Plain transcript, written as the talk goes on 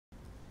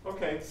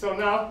Okay, so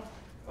now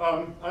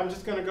I'm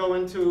just going to go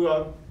into,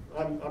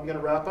 I'm going to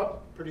wrap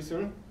up pretty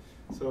soon,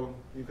 so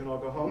you can all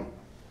go home.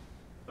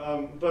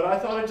 But I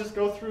thought I'd just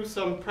go through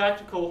some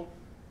practical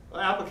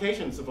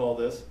applications of all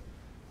this.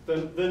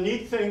 The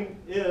neat thing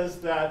is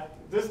that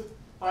this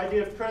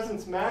idea of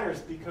presence matters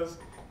because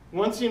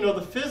once you know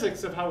the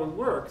physics of how it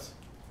works,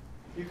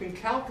 you can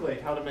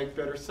calculate how to make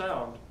better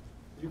sound.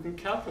 You can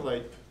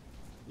calculate,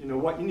 you know,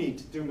 what you need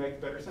to do make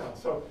better sound.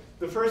 So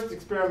the first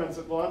experiments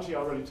at Launchie I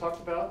already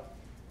talked about.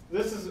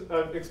 This is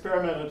an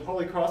experiment at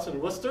Holy Cross in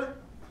Worcester,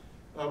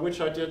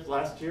 which I did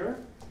last year.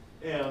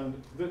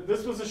 And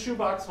this was a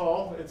shoebox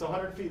hall. It's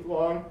 100 feet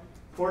long,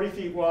 40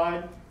 feet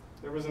wide.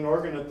 There was an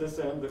organ at this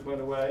end that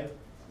went away.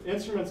 The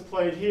instruments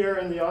played here,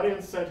 and the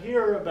audience sat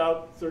here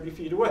about 30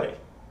 feet away.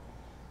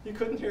 You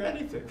couldn't hear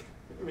anything.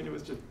 I mean, it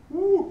was just,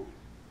 woo,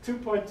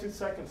 2.2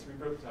 seconds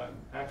reverb time.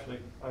 Actually,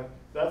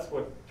 that's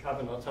what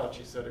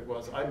Kavanautachi said it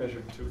was. I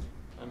measured 2.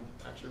 I'm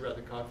actually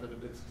rather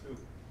confident it's 2.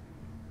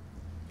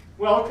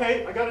 Well,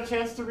 okay, I got a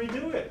chance to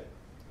redo it.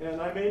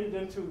 And I made it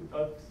into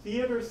a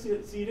theater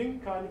seating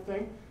kind of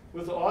thing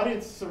with the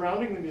audience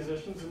surrounding the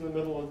musicians in the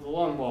middle of the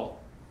long wall,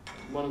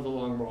 one of the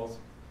long walls.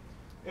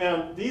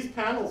 And these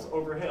panels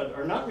overhead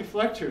are not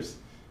reflectors.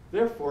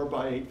 They're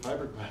 4x8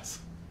 fiberglass.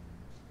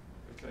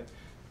 Okay.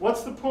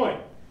 What's the point?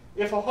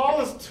 If a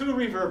hall is too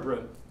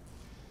reverberant,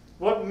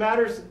 what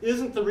matters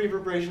isn't the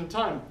reverberation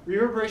time.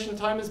 Reverberation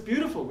time is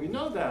beautiful. We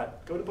know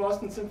that. Go to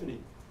Boston Symphony.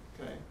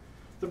 Okay.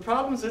 The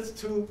problem is it's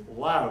too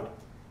loud,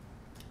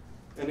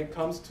 and it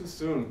comes too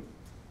soon.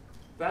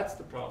 That's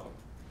the problem.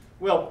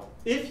 Well,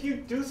 if you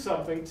do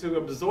something to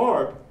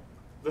absorb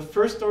the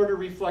first-order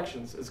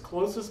reflections as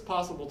close as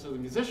possible to the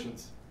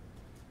musicians,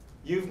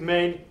 you've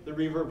made the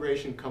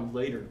reverberation come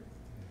later.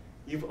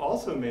 You've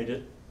also made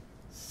it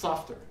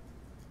softer.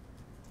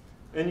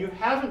 And you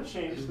haven't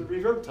changed the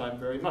reverb time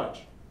very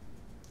much,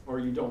 or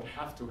you don't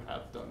have to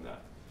have done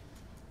that.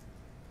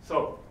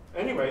 So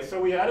anyway, so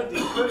we added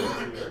these curtains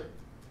here,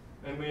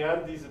 and we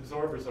added these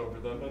absorbers over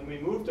them, and we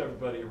moved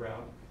everybody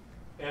around.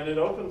 And it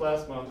opened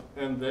last month,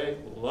 and they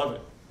love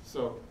it.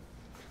 So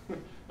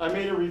I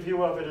made a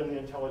review of it in the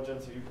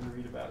Intelligentsia. You can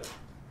read about it.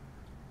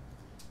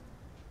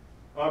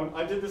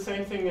 I did the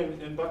same thing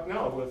in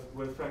Bucknell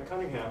with Frank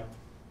Cunningham.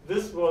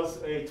 This was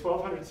a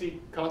 1,200-seat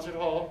concert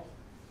hall.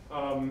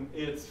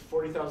 It's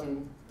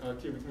 40,000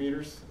 cubic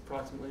meters,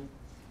 approximately.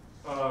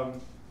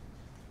 And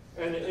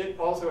it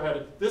also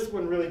had, this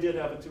one really did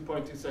have a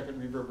 2.2 second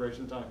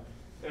reverberation time,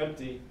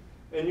 empty.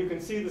 And you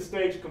can see the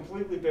stage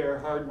completely bare,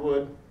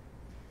 hardwood.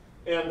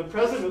 And the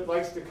president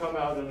likes to come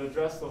out and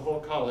address the whole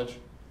college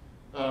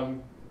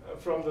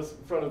from the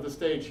front of the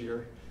stage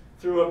here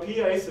through a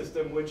PA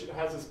system which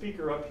has a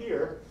speaker up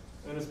here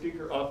and a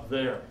speaker up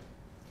there.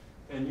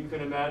 And you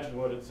can imagine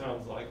what it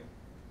sounds like.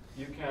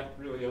 You can't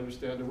really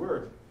understand a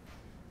word.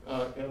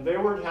 And they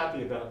weren't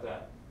happy about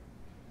that.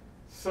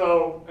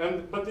 So,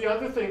 but the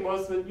other thing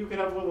was that you could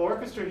have a little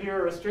orchestra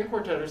here or a string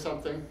quartet or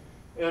something,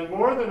 and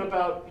more than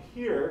about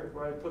here,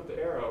 where I put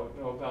the arrow,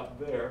 no, about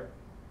there,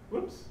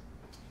 whoops,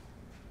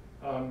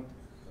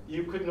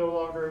 you could no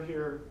longer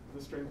hear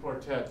the string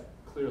quartet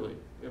clearly.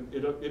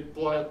 It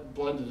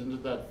blended into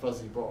that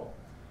fuzzy ball.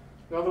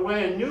 Now the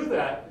way I knew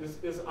that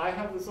is I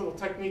have this little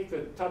technique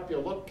that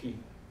Tapio Lopki,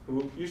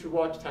 who you should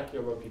watch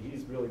Tapio Lopki,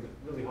 he's really good,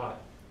 really hot.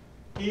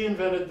 He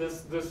invented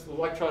this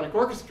electronic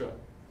orchestra.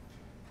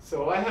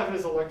 So I have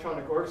his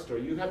electronic orchestra.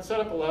 You have set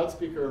up a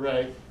loudspeaker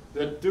array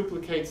that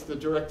duplicates the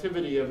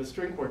directivity of a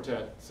string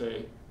quartet,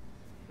 say,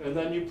 and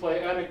then you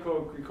play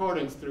anechoic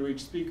recordings through each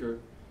speaker,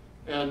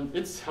 and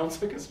it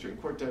sounds like a string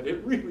quartet.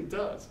 It really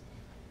does.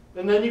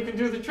 And then you can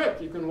do the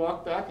trick. You can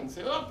walk back and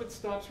say, oh, it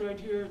stops right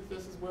here.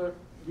 This is where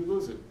you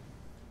lose it.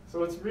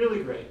 So it's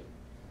really great.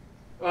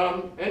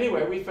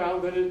 Anyway, we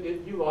found that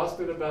you lost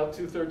it about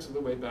 2/3 of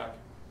the way back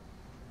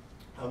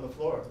on the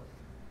floor.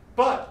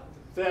 But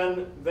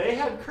then they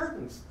had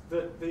curtains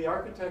that the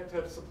architect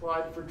had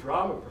supplied for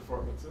drama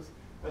performances.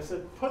 I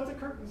said, put the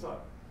curtains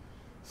up.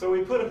 So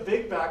we put a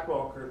big back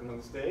wall curtain on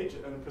the stage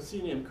and a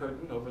proscenium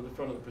curtain over the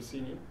front of the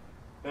proscenium.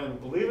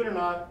 And believe it or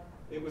not,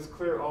 it was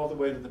clear all the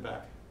way to the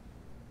back.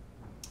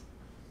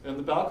 And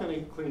the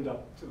balcony cleaned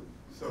up too.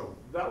 So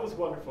that was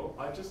wonderful.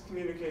 I just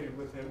communicated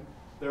with him.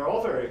 They're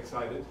all very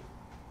excited.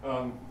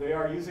 They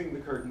are using the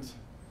curtains,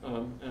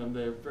 and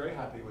they're very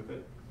happy with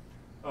it.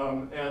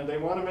 And they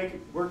want to make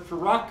it work for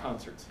rock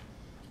concerts.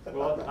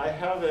 Well, I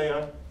have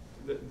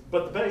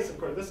but the bass, of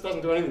course, this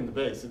doesn't do anything to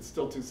the bass. It's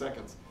still 2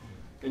 seconds.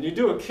 And you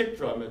do a kick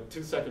drum at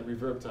 2 second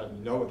reverb time,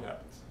 you know what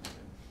happens.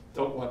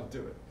 Don't want to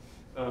do it.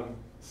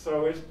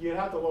 So you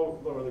have to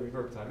lower the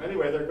reverb time.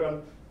 Anyway,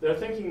 they're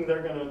thinking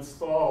they're going to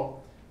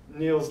install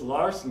Niels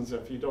Larsen's.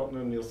 If you don't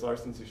know Niels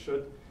Larsen's, you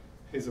should.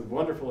 He's a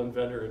wonderful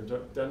inventor in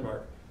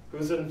Denmark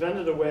who's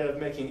invented a way of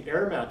making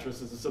air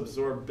mattresses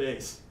absorb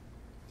bass.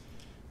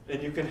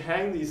 And you can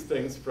hang these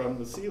things from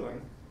the ceiling.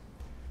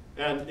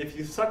 And if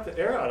you suck the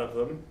air out of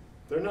them,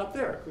 they're not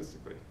there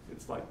acoustically.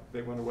 It's like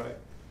they went away.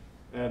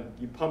 And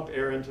you pump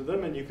air into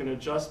them, and you can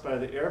adjust by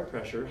the air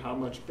pressure how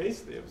much bass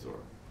they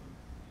absorb.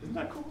 Isn't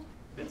that cool?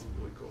 It's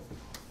really cool.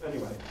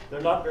 Anyway,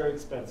 they're not very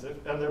expensive,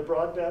 and they're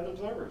broadband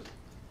observers.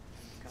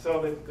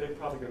 So they're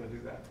probably going to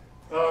do that.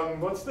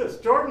 What's this?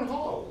 Jordan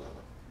Hall.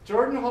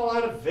 Jordan Hall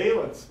had a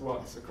valence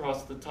once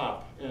across the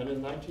top, and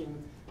in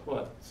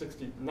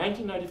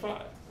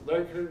 1995,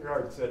 Larry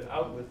Kirkegaard said,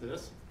 out with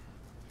this.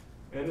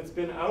 And it's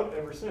been out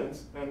ever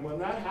since. And when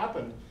that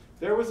happened,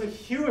 there was a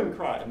hue and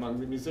cry among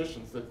the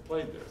musicians that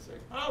played there,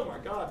 saying, oh my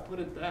God, put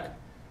it back.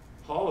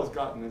 Hall has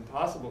gotten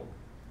impossible.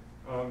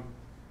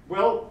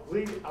 Well,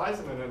 Lee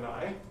Eisenman and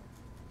I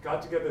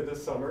got together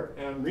this summer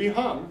and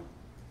rehung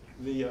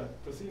the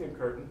proscenium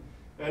curtain.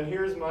 And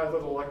here's my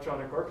little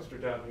electronic orchestra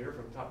down here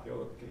from Top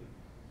Yoloki.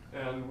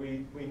 And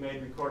we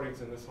made recordings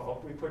in this hall.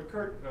 We put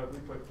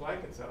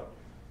blankets out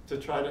to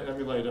try to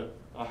emulate a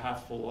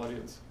half-full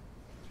audience.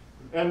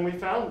 And we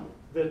found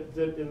that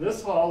in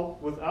this hall,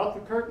 without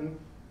the curtain,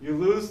 you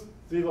lose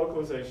the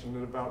localization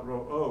at about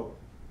row O.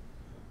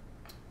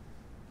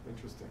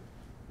 Interesting.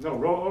 No,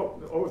 row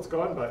O. Oh, it's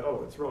gone by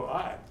O. It's row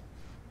I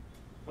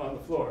on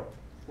the floor.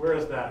 Where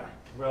is that?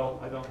 Well,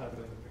 I don't have it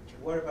in the picture.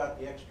 What about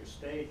the extra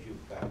stage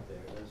you've got there?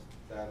 Does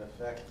that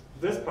affect?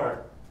 This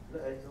part. I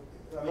mean,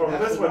 Oh,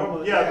 this one.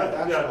 normal,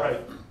 Yeah,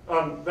 right.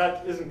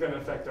 That isn't going to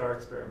affect our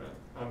experiment.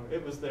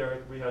 It was there.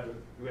 We had to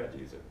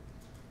use it.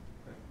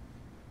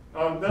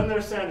 Okay. Then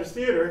there's Sanders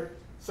Theater.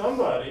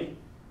 Somebody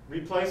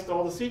replaced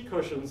all the seat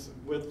cushions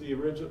with the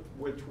original,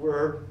 which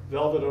were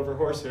velvet over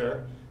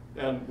horsehair,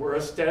 and were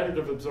a standard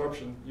of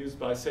absorption used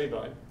by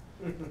Sabine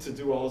to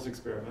do all his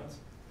experiments,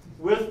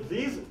 with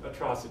these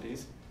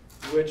atrocities,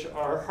 which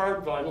are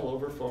hard vinyl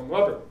over foam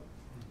rubber,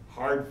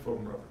 hard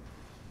foam rubber.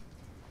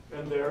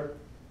 And they're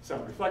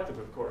sound reflective,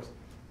 of course.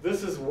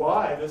 This is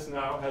why this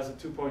now has a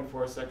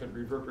 2.4 second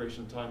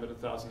reverberation time at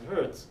 1,000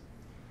 hertz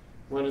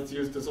when it's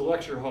used as a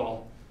lecture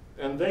hall.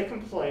 And they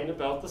complain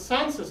about the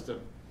sound system.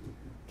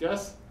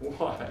 Guess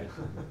why?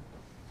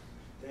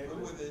 Yes.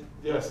 When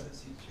the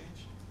seats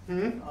changed?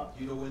 Hmm?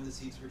 You know when the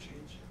seats were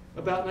changed?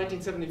 About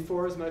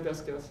 1974 is my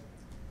best guess.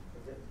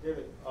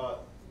 David,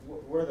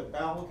 were the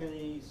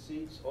balcony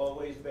seats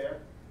always there?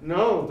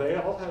 No, they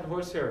all had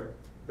horsehair.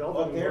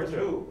 Velvet and there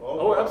horsehair. too.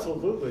 Oh,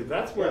 absolutely.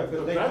 That's where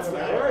that's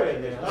the area,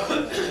 man.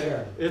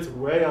 There. It's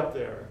way up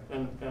there,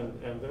 and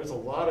there's a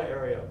lot of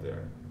area up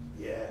there.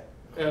 Yeah.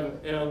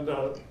 And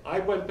I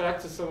went back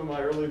to some of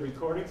my early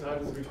recordings. I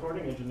was a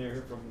recording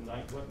engineer from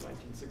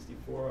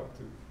 1964 up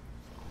to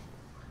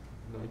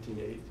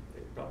 1980,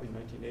 probably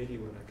 1980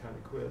 when I kind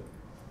of quit.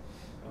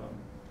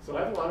 So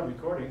I have a lot of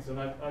recordings, and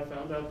I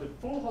found out that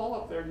full hall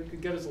up there you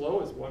could get as low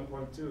as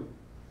 1.2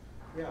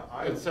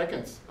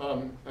 seconds.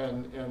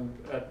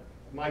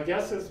 My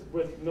guess is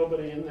with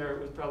nobody in there,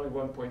 it was probably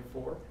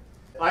 1.4.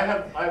 I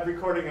have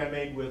recording I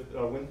made with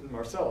Wynton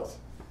Marsalis,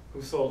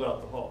 who sold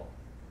out the hall.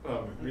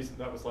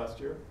 That was last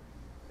year,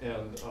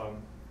 and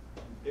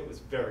it was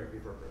very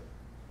reverberant.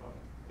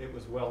 It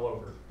was well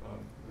over.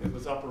 It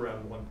was up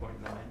around 1.9,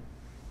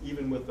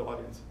 even with the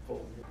audience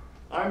full.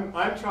 I'm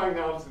trying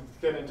now to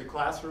get into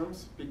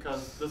classrooms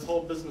because this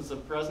whole business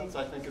of presence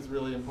I think is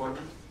really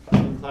important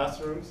in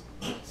classrooms.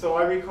 So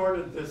I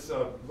recorded this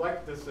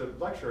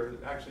lecture,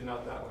 actually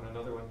not that one,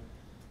 another one.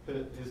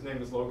 His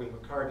name is Logan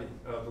McCarty,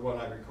 the one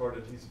I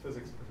recorded. He's a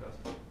physics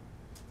professor.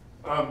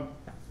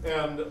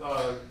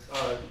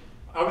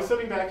 I was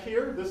sitting back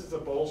here. This is a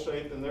bowl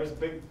shape, and there's a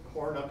big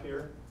horn up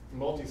here,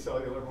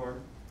 multicellular horn.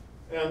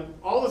 And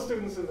all the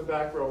students in the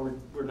back row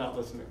were not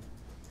listening.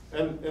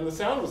 And the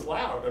sound was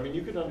loud. I mean,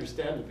 you could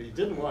understand it, but you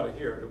didn't want to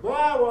hear it.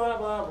 Blah, blah,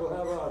 blah,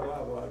 blah, blah,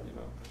 blah, blah, you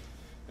know.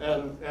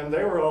 And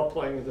they were all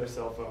playing with their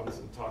cell phones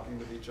and talking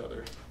with each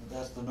other. But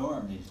that's the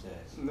norm these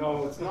days.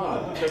 No, it's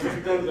not. Because if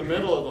you go to the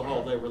middle of the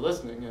hall, they were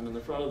listening, and in the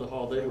front of the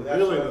hall, they were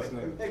really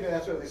listening. Maybe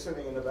that's why they're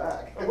sitting in the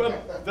back. Well,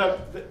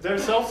 they're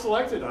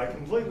self-selected, I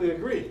completely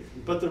agree.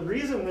 But the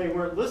reason they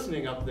weren't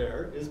listening up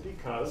there is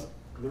because,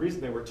 the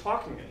reason they were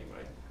talking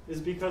anyway, is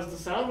because the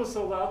sound was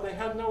so loud they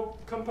had no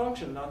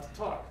compunction not to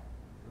talk.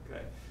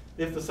 Okay.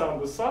 If the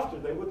sound was softer,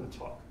 they wouldn't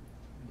talk.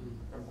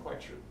 I'm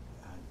quite sure.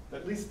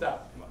 At least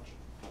that much.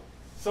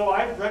 So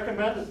I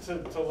recommended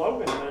to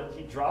Logan that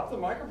he drop the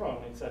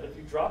microphone. He said, if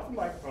you drop the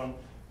microphone,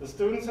 the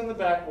students in the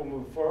back will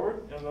move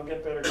forward and they'll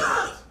get better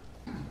grades.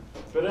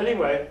 But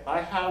anyway, I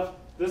have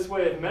this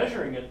way of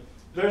measuring it.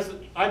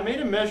 I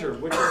made a measure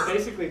which is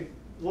basically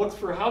looks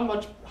for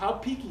how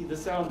peaky the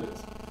sound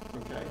is.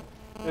 Okay.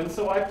 And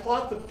so I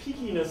plot the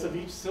peakiness of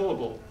each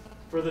syllable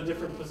for the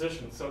different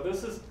positions. So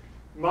this is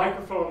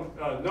microphone,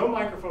 no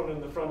microphone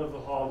in the front of the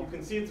hall. You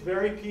can see it's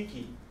very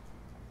peaky.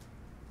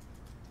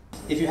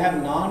 If you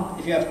have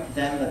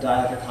then the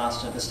dielectric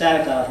constant, the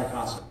static dielectric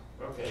constant.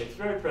 Okay, it's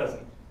very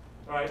present.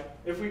 All right.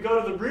 If we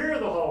go to the rear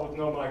of the hall with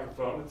no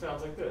microphone, it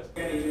sounds like this.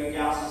 We're going to be doing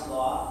Gauss's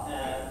law,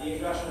 and the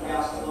introduction of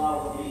Gauss's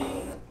law will be.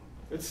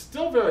 It's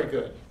still very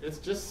good. It's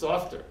just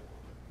softer,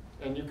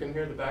 and you can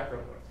hear the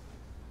background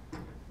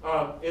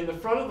noise. In the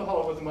front of the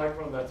hall with the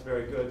microphone, that's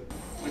very good.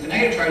 With the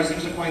negative charge, it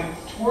seems to point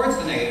towards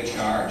the negative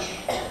charge,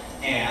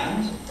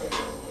 and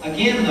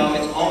again, though,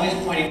 it's always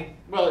pointing.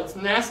 Well, it's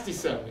nasty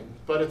sounding,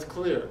 but it's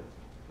clear.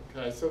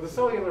 Okay, so the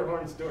cellular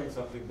horn's doing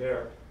something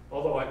there.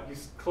 Although you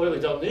clearly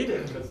don't need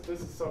it because this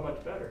is so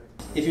much better.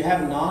 If you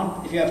have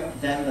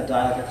then the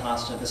dielectric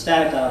constant, the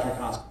static dielectric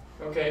constant.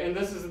 Okay, and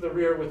this is the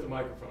rear with the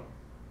microphone.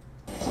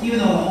 Even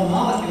though the whole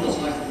molecule is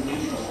electrically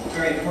neutral,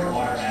 very important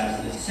water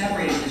has this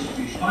separated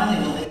distribution.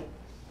 Finally,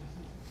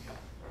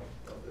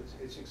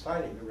 It's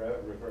exciting, the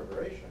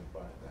reverberation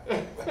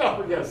behind that.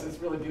 Oh, yes, it's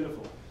really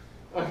beautiful.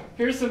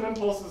 Here's some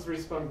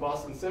impulses from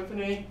Boston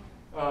Symphony.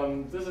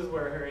 This is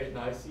where Harriet and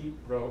I seat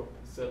row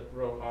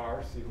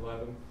R, seat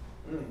 11.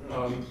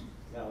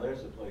 Now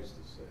there's a place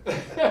to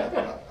sit.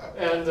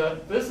 And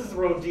this is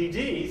row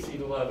DD,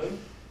 seat 11.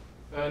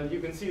 And you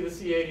can see the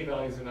C80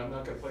 values, and I'm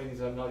not going to play these.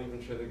 I'm not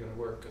even sure they're going to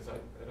work because I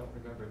don't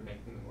remember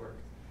making them work.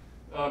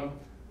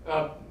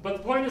 But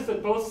the point is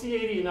that both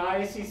C80 and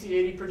IAC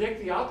C80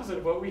 predict the opposite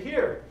of what we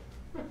hear.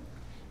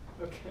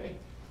 Okay,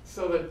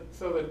 so that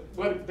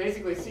what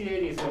basically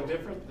C80 is no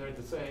different. They're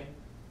the same.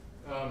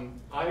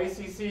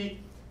 IACC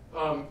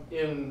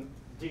in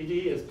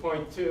DD is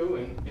 0.2,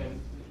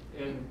 and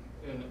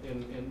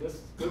in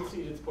this good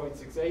seat it's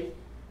 0.68.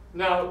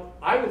 Now,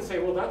 I would say,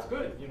 well, that's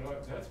good,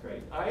 that's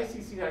great.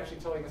 IACC is actually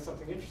telling us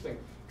something interesting.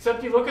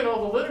 Except you look at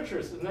all the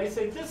literatures, and they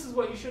say this is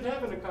what you should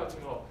have in a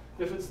concert hall.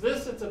 If it's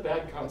this, it's a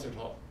bad concert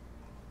hall,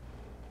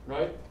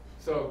 right?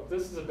 So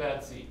this is a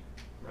bad seat,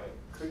 right?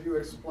 Could you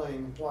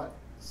explain what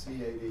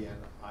C80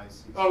 and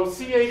ICC? Oh,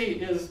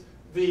 C80 is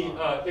the,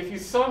 if you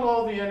sum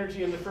all the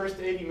energy in the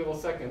first 80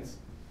 milliseconds,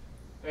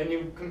 and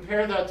you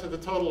compare that to the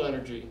total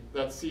energy,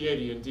 that's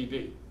C80 in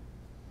dB,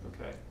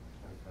 okay?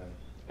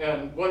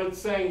 And what it's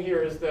saying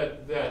here is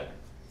that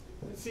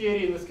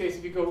C80 in this case,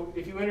 if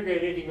you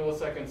integrate 80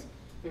 milliseconds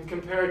and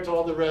compare it to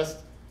all the rest,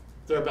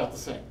 they're about the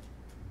same.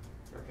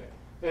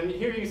 Okay. And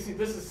here you see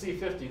this is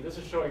C50. This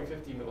is showing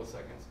 50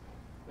 milliseconds,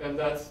 and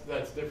that's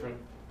different.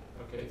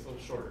 Okay, it's a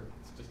little shorter.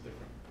 It's just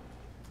different.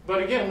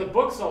 But again, the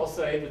books all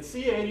say that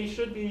C80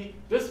 should be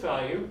this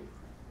value,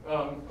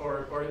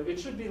 or it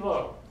should be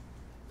low,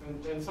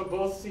 and so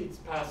both seats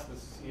pass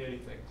this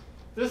C80 thing.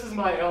 This is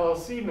my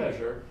LOC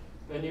measure.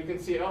 And you can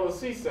see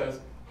LOC says,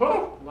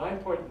 oh,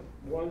 9.1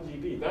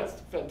 dB.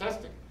 That's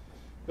fantastic.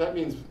 That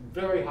means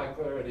very high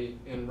clarity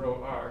in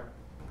row R.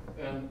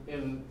 And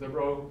in the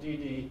row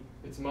DD,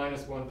 it's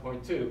minus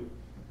 1.2.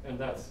 And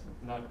that's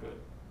not good.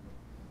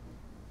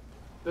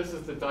 This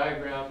is the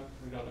diagram.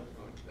 We don't have to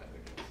go into that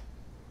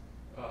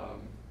again.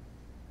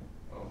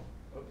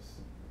 Oops.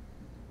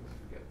 Let's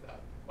forget that.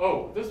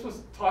 Oh, this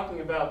was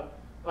talking about,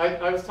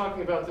 I was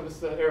talking about, there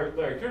was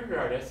Larry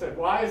Kierkegaard. I said,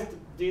 why is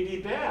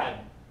DD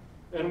bad?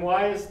 And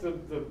why is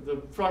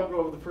the front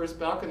row of the first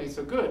balcony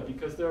so good?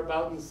 Because they're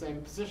about in the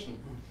same position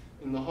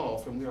in the hall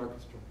from the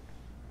orchestra.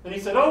 And he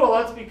said, oh, well,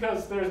 that's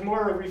because there's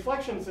more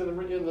reflections in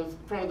the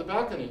front of the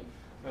balcony.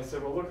 And I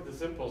said, well, look at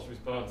this impulse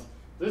response.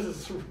 This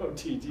is row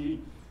TD.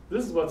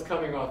 This is what's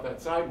coming off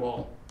that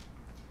sidewall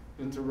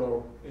into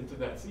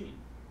that seat.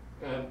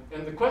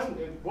 And the question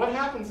is, what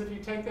happens if you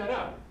take that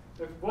out?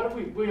 What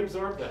if we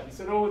absorb that? He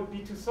said, oh, it would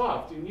be too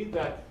soft. You need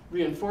that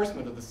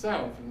reinforcement of the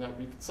sound from that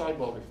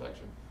sidewall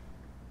reflection.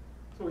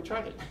 So we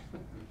tried it.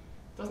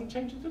 Doesn't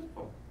change it at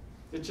all.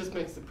 It just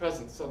makes the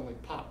presence suddenly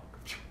pop.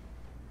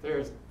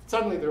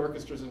 Suddenly the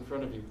orchestra's in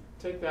front of you.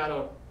 Take that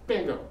out,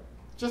 bingo,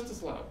 just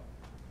as loud.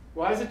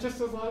 Why is it just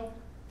as loud?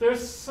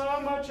 There's so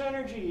much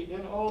energy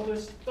in all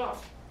this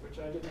stuff, which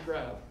I didn't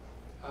grab.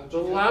 The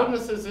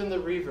loudness is in the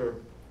reverb.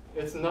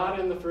 It's not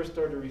in the first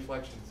order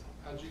reflections.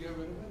 How'd you get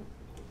rid of it?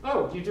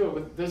 Oh, you do it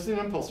with, there's an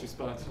impulse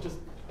response. You just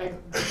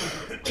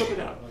clip it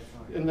out.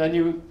 And then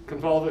you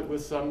convolve it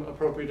with some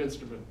appropriate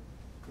instrument.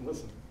 And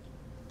listen.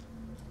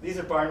 These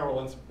are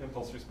binaural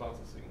impulse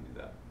responses, so you can do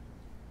that.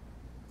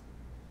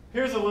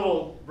 Here's a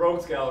little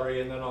rogues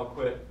gallery, and then I'll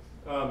quit.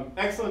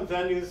 Excellent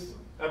venues,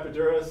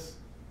 Epidaurus,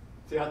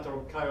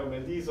 Teatro Caio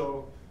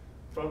Mendizo,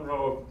 front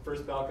row,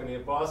 first balcony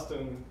of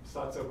Boston,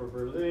 Staatsoper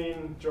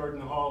Berlin,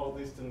 Jordan Hall, at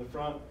least in the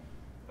front,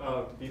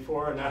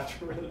 before and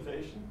after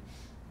renovation.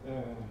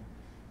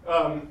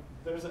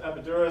 There's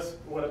Epidaurus.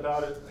 What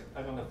about it?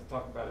 I don't have to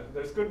talk about it.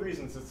 There's good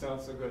reasons it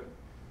sounds so good.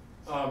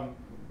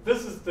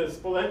 This is the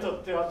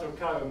Spoleto Teatro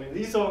Caio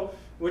Mendizo,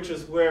 which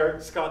is where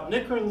Scott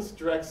Nickrens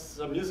directs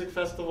a music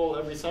festival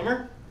every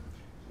summer.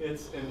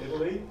 It's in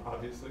Italy,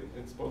 obviously,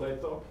 in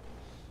Spoleto.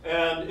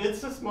 And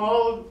it's a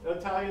small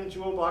Italian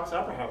jewel box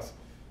opera house.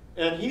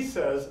 And he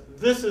says,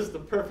 this is the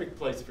perfect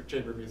place for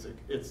chamber music.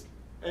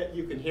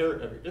 You can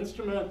hear every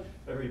instrument,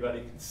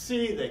 everybody can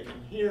see, they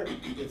can hear.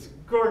 It's a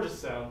gorgeous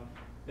sound.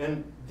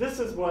 And this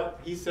is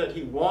what he said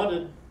he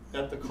wanted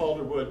at the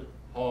Calderwood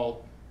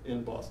Hall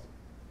in Boston.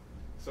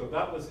 So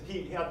that was,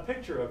 he had a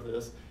picture of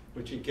this,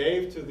 which he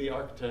gave to the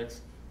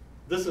architects.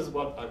 This is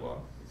what I want,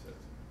 he says.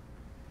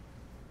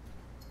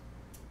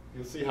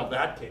 You'll see how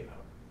that came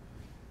out.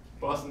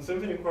 Boston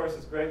Symphony, of course,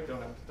 is great.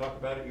 Don't have to talk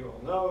about it. You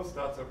all know.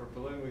 Staatsoper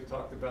Berlin, we've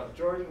talked about.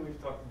 Jordan,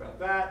 we've talked about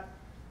that.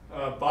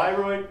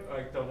 Bayreuth,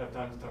 I don't have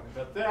time to talk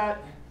about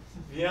that.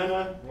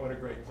 Vienna, what a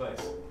great place.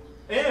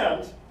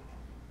 And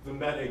the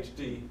Met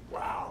HD.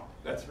 Wow,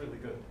 that's really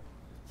good.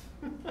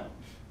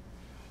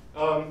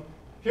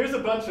 Here's a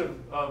bunch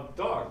of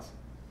dogs.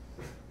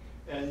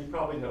 and you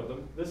probably know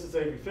them. This is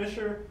Avery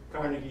Fisher,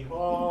 Carnegie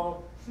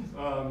Hall.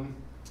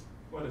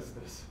 What is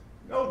this?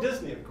 Oh,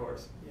 Disney, of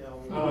course.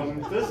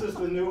 Yeah, This is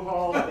the new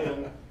hall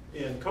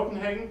in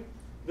Copenhagen.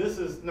 This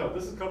is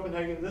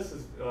Copenhagen. This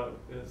is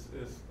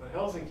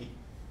Helsinki.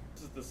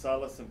 This is the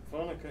Sala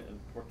Sinfonica in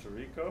Puerto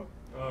Rico.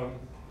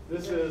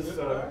 This is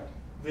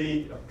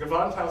the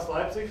Gewandhaus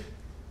Leipzig,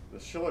 the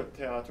Schiller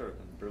Theater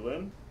in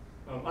Berlin.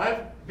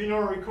 I've been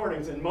on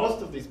recordings in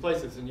most of these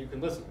places, and you can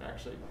listen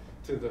actually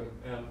to them,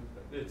 and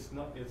it's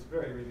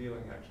very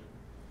revealing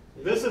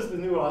actually. This is the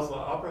new Oslo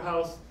Opera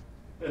House,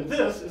 and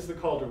this is the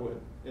Calderwood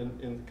in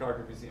the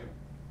Gardner Museum.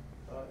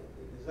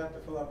 is that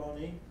the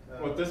Philharmonie?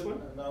 What, this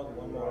one? No,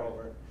 one more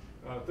over.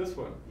 This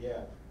one.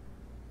 Yeah.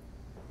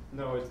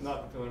 No, it's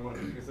not the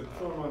Philharmonie, because the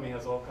Philharmonie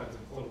has all kinds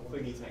of little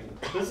thingies hanging.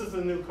 This is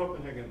the new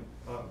Copenhagen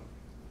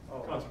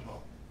concert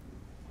hall.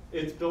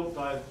 It's built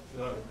by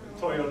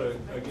Toyota,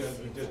 again,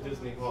 who did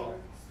Disney Hall.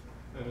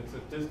 And it's a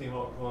Disney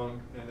Hall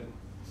clone, and it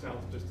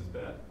sounds just as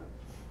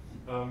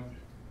bad.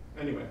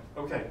 Anyway,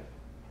 okay.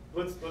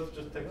 Let's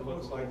just take a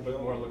little bit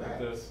more look at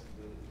this.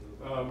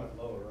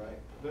 Lower,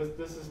 right?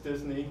 This is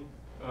Disney,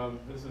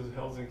 this is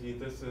Helsinki,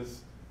 this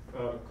is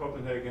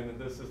Copenhagen, and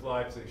this is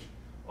Leipzig.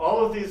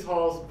 All of these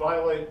halls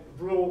violate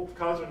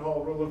concert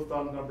hall rule of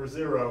thumb number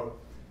 0,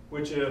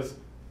 which is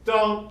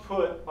don't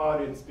put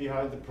audience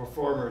behind the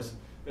performers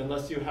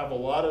unless you have a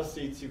lot of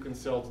seats you can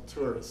sell to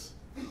tourists.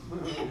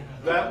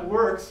 That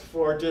works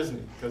for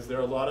Disney, because there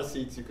are a lot of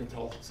seats you can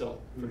sell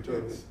for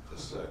tourists.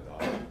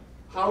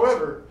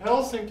 However,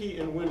 Helsinki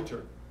in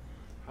winter,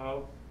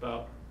 how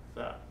about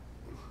that?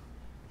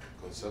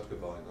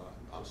 Concertgebouw in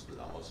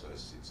Amsterdam also has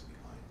seats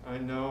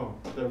behind. I know,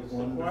 they're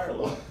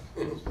wonderful.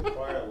 It's the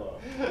choir law.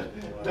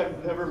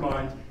 Never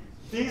mind.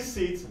 These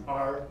seats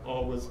are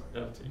always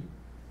empty.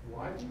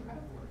 Why do you have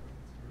one?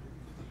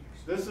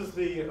 This is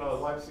the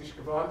Leipzig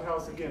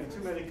Gewandhaus. Again,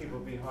 too many people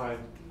behind.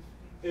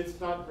 It's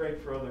not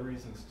great for other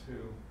reasons,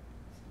 too.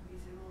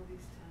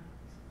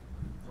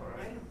 All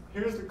right.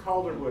 Here's the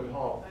Calderwood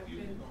Hall.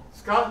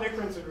 Scott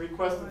Nickrens had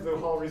requested the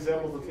hall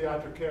resemble the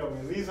Teatro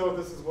Meliso.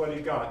 This is what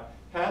he got.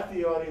 Half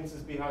the audience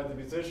is behind the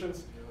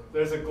musicians.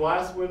 There's a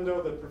glass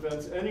window that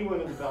prevents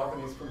anyone in the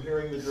balconies from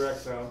hearing the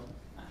direct sound,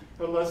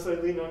 unless they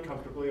lean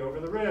uncomfortably over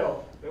the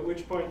rail, at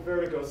which point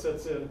vertigo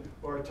sets in,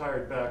 or a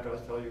tired back, I'll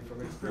tell you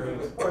from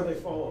experience. Or they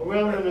fall over.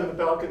 Women in the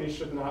balcony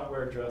should not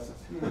wear dresses.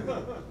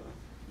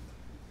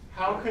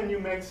 How can you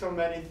make so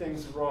many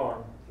things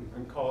wrong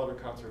and call it a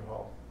concert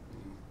hall?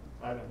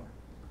 I don't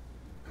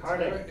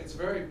know. It's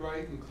very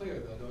bright and clear,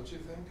 though, don't you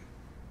think?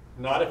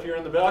 Not if you're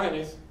in the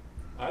balconies.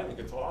 I think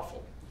it's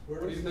awful.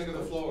 What do you think of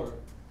the floor?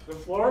 The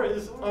floor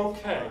is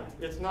okay.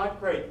 It's not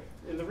great.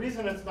 And the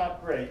reason it's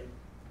not great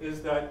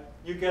is that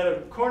you get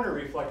a corner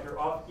reflector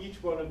off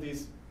each one of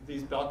these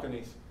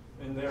balconies,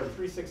 and they're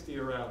 360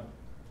 around.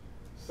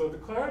 So the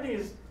clarity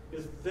is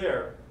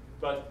there,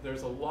 but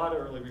there's a lot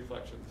of early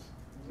reflections,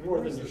 more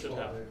than you should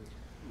have.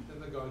 In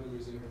the Gardner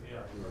Museum.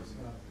 Yeah.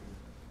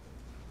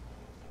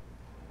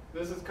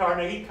 This is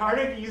Carnegie.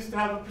 Carnegie used to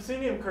have a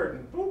proscenium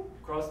curtain, boop,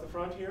 across the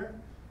front here.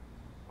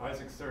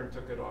 Isaac Stern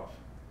took it off.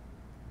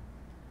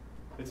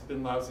 It's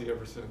been lousy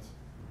ever since.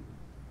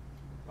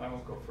 I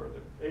won't go further.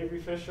 Avery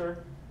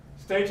Fisher.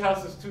 Stage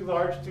house is too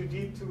large, too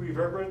deep, too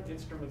reverberant.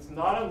 Instruments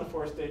not on the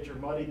forestage are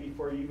muddy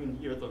before you even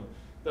hear them.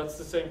 That's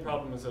the same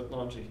problem as at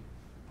Longy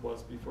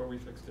was before we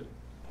fixed it.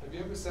 Have you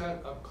ever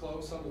sat up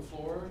close on the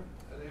floor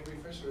at Avery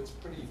Fisher? It's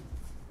pretty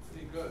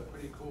good,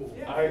 pretty cool.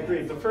 Yeah. I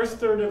agree. The first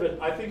third of it,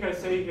 I think I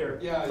say here,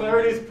 yeah,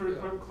 clarity is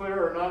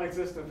clear or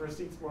non-existent for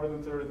seats more than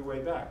a third of the way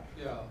back.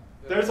 Yeah.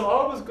 There's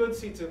always good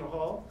seats in a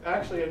hall.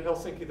 Actually, in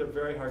Helsinki, they're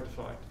very hard to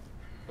find.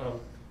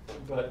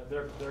 But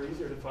they're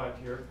easier to find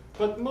here.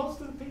 But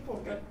most of the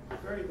people get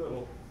very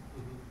little.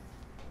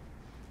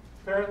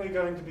 Apparently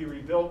going to be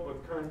rebuilt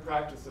with current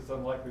practice, it's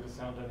unlikely to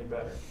sound any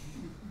better.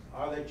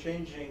 Are they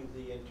changing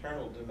the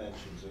internal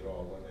dimensions at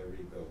all when they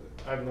rebuild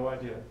it? I have no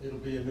idea. It'll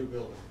be a new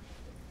building.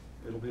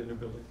 It'll be a new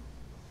building.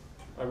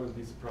 I wouldn't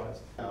be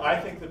surprised. I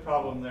think the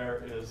problem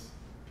there is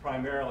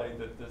primarily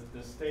that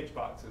this stage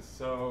box is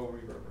so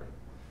reverberant.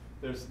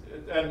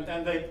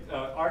 And they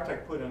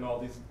Artec put in all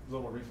these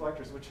little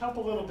reflectors, which help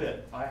a little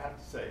bit. I have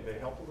to say they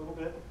help a little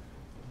bit,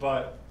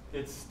 but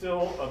it's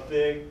still a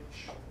big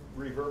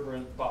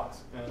reverberant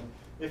box. And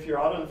if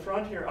you're out in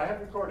front here, I have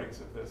recordings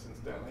of this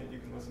incidentally. You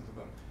can listen to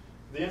them.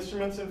 The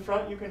instruments in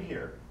front you can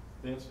hear,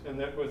 and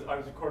I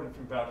was recorded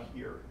from about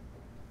here.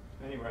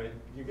 Anyway,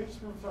 you get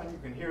from front, you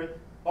can hear it.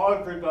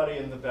 Everybody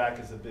in the back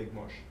is a big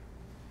mush.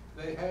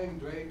 They hang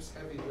drapes,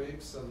 heavy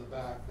drapes on the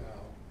back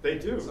now. They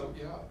do. So,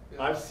 yeah.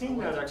 I've seen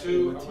that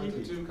actually on I went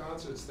TV. to 2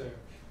 concerts there.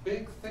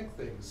 Big, thick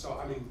things. So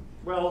I mean.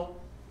 Well,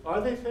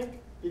 are they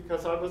thick?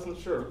 Because I wasn't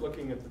sure.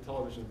 Looking at the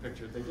television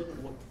picture, they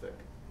didn't look thick.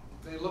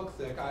 They look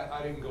thick.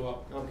 I didn't go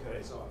up.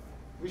 Okay. So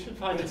we should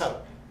find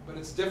out. But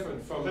it's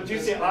different from. But you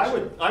see, I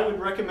would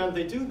recommend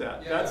they do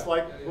that. Yeah, That's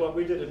like what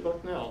we did at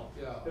Bucknell.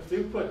 Yeah. If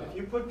you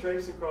put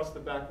drapes across the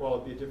back wall,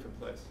 it'd be a different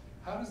place.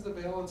 How does the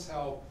valance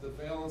help? The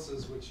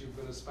valances which you've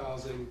been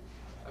espousing.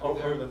 I mean,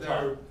 Over the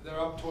top. they're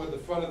up toward the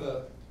front of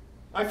the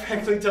I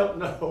frankly don't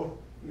know.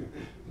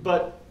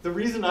 But the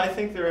reason I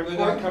think they're They're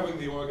not important. covering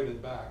the organ in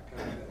back.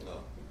 No.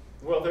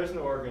 Well, there's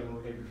no organ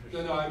in baby fish.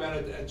 No, I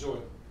meant at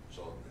joint.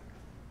 So,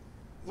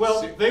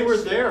 Well, sick- they were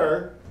sick.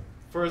 there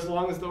for as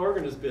long as the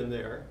organ has been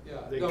there.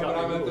 Yeah, They no, got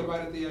but I meant removed.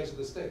 right at the edge of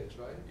the stage,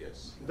 right?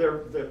 Yes.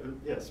 They're,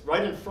 yes,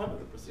 right in front of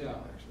the proceeding, Yeah.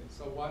 actually.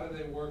 So why do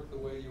they work the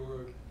way you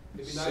were? It'd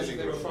be nice if Sitting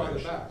they were farther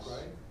back, reflections.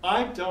 right?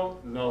 I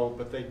don't know,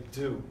 but they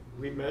do.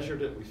 We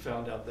measured it, we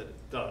found out that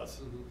it does.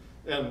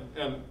 Mhm.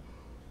 And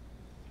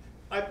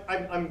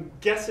I'm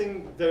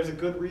guessing there's a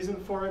good reason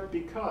for it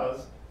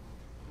because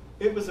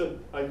it was a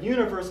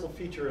universal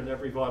feature in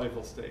every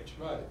vaudeville stage.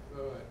 Right.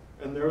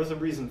 And there was a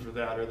reason for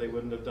that, or they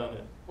wouldn't have done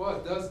it. Well,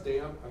 it does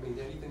damp. I mean,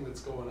 anything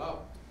that's going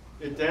up.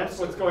 It damps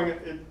what's going,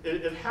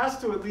 it has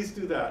to at least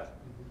do that.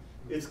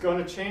 Mm-hmm. It's going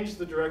to change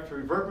the direct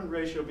reverberant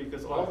ratio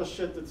because all the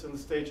shit that's in the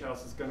stage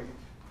house is going to,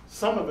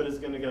 some of it is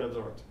going to get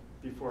absorbed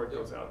before it Yep.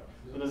 goes out.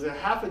 Yep. And there's a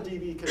half a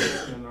dB can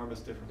make an enormous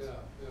difference.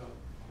 Yeah.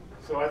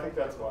 So I think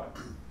that's why.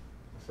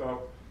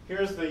 So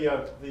here's the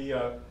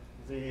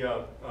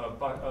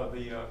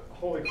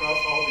Holy Cross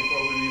Hall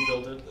before we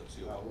rebuilt it. That's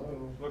you.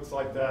 Looks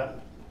like that.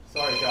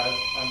 Sorry guys,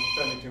 I'm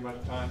spending too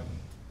much time.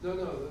 No,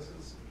 this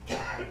is.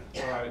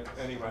 All right,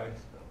 anyway.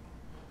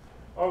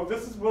 Oh,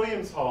 this is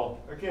Williams Hall.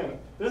 Again,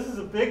 this is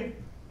a big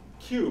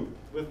cube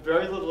with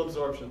very little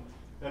absorption.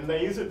 And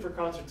they use it for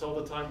concerts all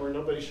the time where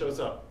nobody shows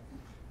up.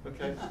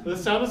 Okay? The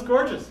sound is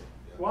gorgeous.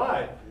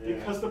 Why? Yeah.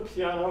 Because the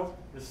piano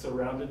is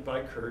surrounded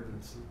by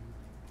curtains.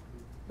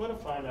 What a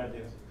fine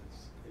idea.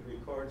 It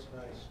records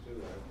nice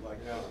too, I like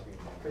Yeah. talking.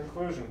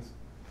 Conclusions.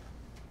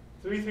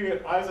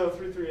 ISO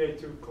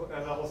 3382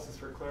 analysis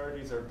for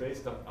clarities are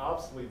based on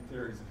obsolete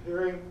theories of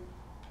hearing.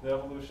 The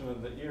evolution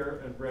of the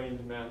ear and brain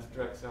demands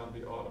direct sound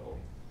be audible.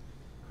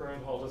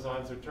 Current hall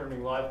designs are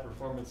turning live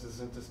performances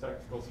into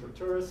spectacles for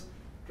tourists,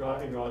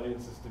 driving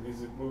audiences to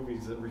music,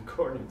 movies, and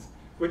recordings,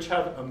 which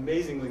have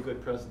amazingly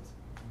good presence.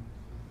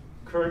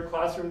 Current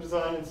classroom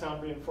design and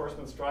sound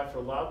reinforcement strive for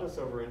loudness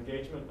over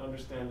engagement,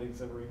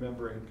 understandings, and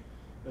remembering,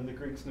 and the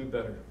Greeks knew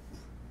better.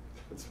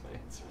 That's my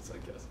answers, I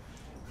guess.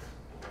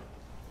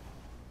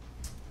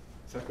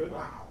 Is that good?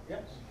 Wow,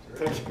 yes.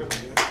 Thank you.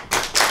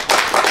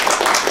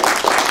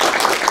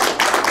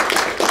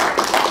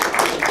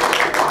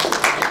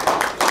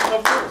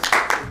 Of course,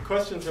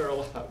 questions are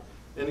allowed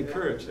and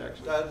encouraged,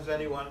 actually. Does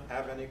anyone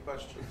have any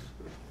questions?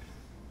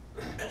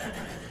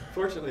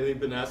 Fortunately, they've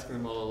been asking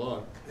them all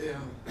along. Yeah.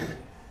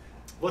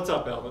 What's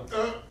up, Alvin?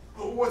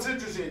 What's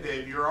interesting,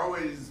 Dave, you're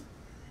always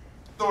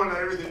throwing out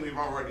everything we've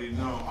already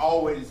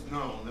always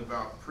known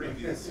about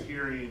previous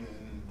hearing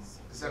and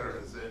et cetera.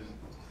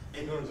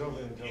 And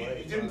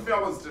you didn't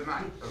fail us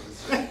tonight,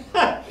 obviously.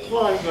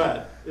 Well, I'm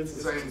glad. It's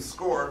the same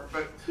score,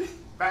 but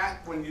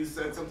back when you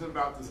said something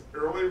about this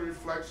early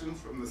reflections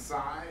from the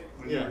side,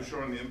 when you were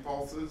showing the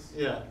impulses,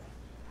 Yeah.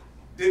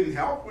 didn't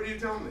help? What are you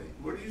telling me?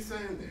 What are you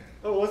saying there?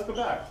 Oh, well, let's go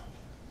back.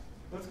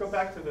 Let's go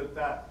back to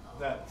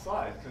that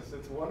slide, because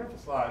it's a wonderful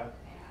slide.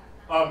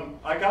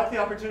 I got the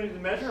opportunity to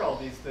measure all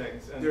these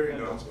things. And, There you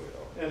go.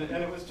 And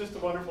it was just a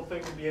wonderful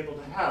thing to be able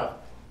to have.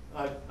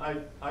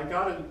 I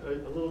got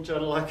a little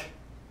Genelec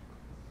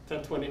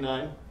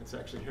 1029. It's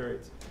actually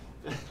Harriet's.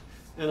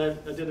 And I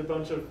did a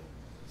bunch of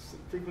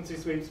frequency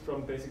sweeps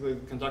from basically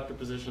the conductor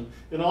position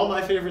in all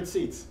my favorite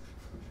seats,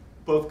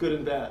 both good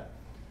and bad.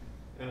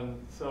 And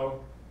so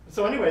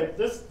anyway,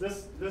 this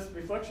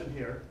reflection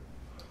here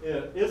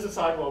is a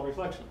sidewall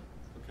reflection.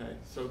 Okay,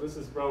 so this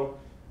is row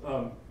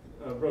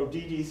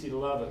DD seat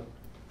 11,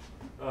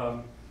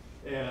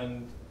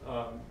 and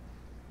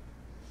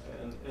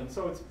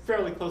so it's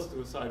fairly close to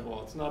a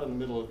sidewall. It's not in the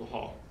middle of the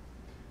hall.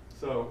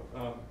 So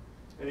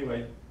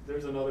anyway,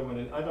 there's another one,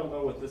 and I don't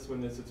know what this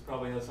one is. It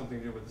probably has something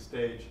to do with the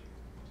stage.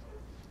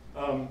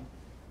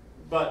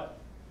 But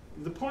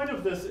the point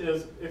of this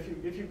is,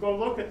 if you go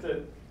look at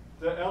the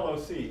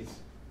LOCs,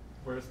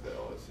 where's the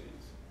LOCs?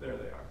 There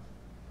they are.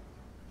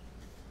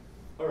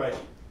 All right,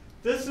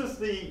 this is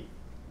the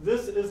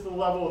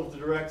level of the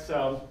direct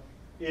sound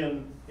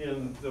in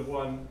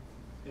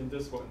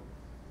this one.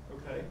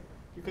 Okay,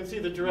 you can see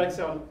the direct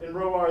sound in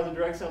row R. The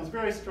direct sound is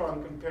very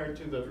strong compared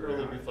to the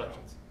early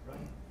reflections. Right.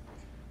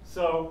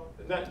 So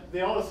the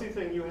LOC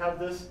thing, you have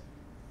this,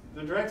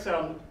 the direct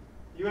sound.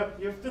 You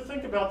have to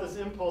think about this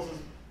impulse as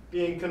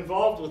being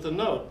convolved with a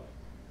note.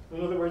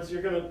 In other words,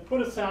 you're going to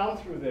put a sound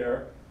through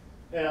there,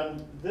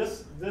 and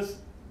this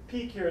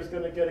peak here is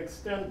going to get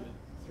extended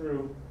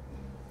through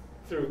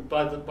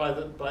by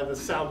the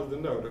sound of the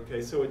note.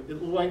 Okay, so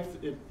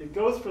it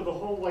goes for the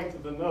whole length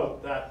of the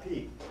note, that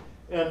peak,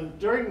 and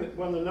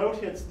when the note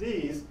hits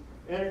these,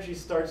 energy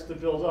starts to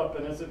build up,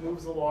 and as it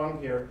moves along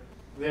here,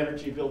 the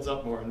energy builds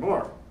up more and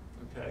more.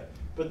 Okay,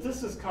 but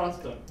this is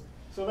constant.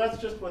 So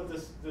that's just what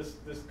this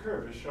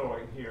curve is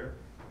showing here,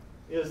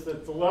 is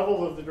that the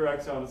level of the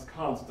direct sound is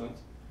constant,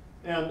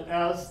 and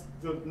as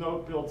the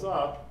note builds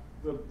up,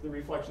 the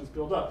reflections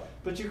build up.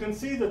 But you can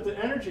see that the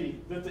energy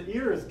that the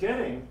ear is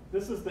getting,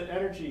 this is the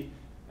energy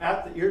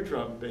at the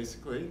eardrum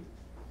basically,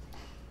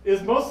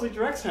 is mostly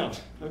direct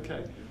sound.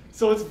 Okay,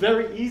 So it's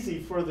very easy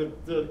for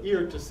the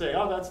ear to say,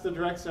 oh, that's the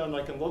direct sound,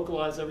 I can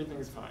localize, everything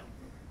is fine.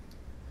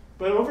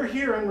 But over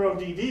here in row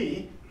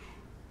DD,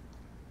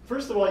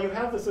 first of all, you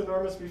have this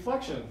enormous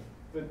reflection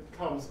that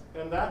comes,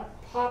 and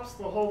that pops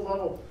the whole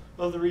level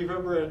of the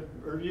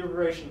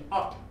reverberation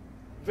up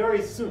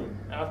very soon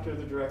after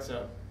the direct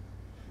sound.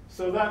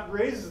 So that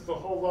raises the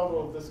whole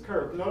level of this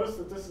curve. Notice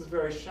that this is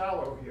very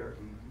shallow here.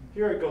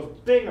 Here it goes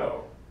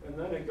bingo, and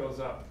then it goes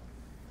up.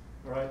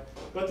 All right?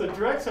 But the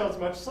direct sound's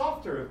much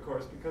softer, of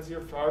course, because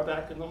you're far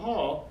back in the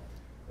hall,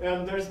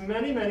 and there's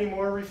many, many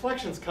more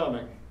reflections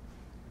coming.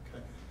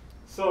 Okay.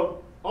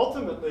 So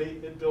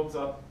ultimately, it builds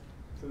up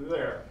to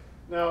there.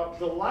 Now,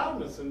 the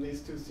loudness in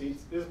these two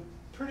seats is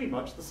pretty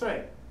much the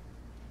same,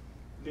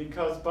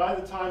 because by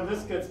the time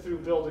this gets through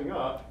building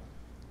up,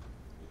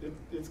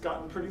 it's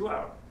gotten pretty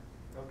loud.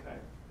 Okay.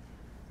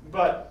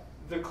 But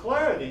the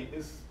clarity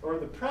is, or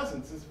the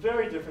presence is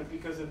very different,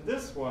 because in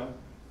this one,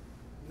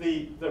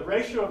 the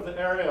ratio of the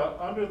area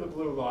under the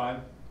blue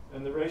line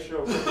and the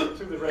ratio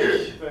to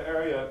the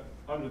area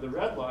under the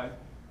red line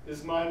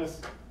is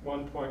minus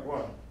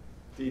 1.1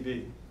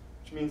 dB,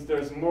 which means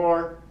there's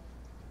more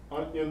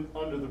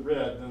under the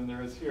red than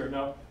there is here.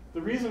 Now,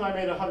 the reason I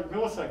made 100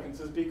 milliseconds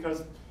is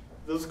because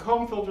those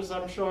comb filters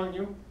I'm showing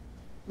you,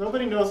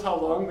 nobody knows how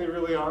long they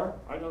really are.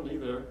 I don't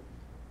either.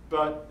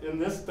 But in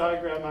this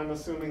diagram, I'm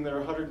assuming they're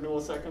 100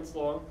 milliseconds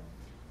long.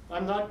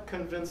 I'm not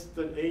convinced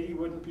that 80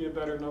 wouldn't be a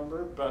better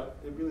number, but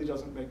it really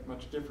doesn't make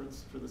much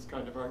difference for this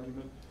kind of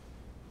argument.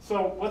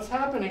 So what's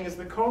happening is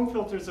the comb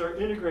filters are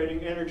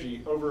integrating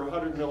energy over a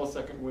 100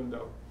 millisecond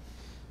window.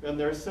 And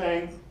they're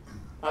saying,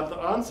 at the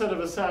onset of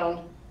a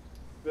sound,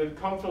 the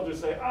comb filters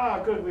say,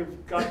 ah, good,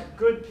 we've got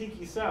good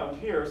peaky sound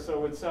here,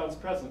 so it sounds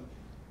present.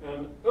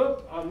 And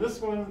on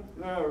this one,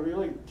 no,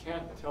 really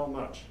can't tell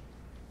much.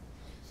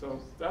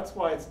 So that's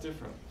why it's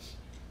different.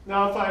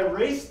 Now, if I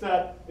erase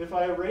that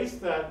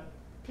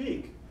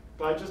peak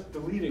by just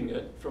deleting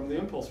it from the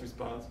impulse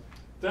response,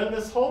 then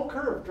this whole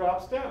curve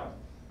drops down.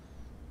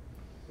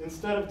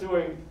 Instead of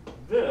doing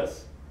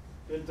this,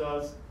 it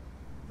does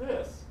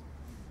this.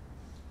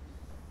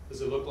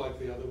 Does it look like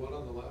the other one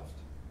on the left?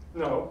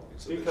 No,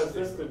 because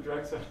the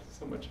direct sound is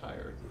so much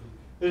higher.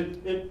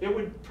 It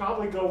would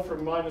probably go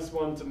from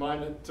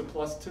 -1 to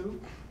 +2.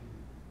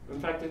 In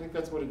fact, I think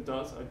that's what it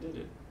does. I did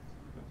it.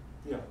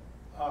 Yeah.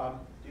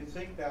 Do you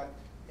think that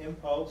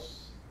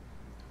impulse,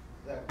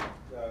 that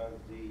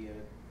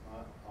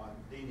on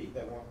DD,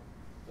 that one,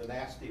 the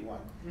nasty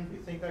one, do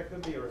you think that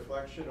could be a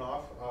reflection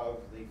off of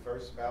the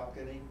first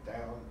balcony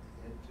down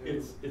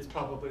into? It's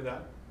probably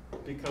that,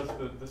 because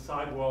the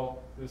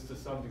sidewall is to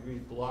some degree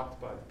blocked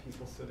by the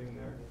people sitting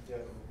there.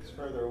 It's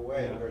further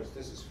away, Yeah. whereas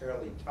this is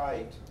fairly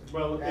tight.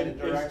 Well, and a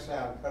direct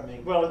sound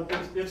coming. Well,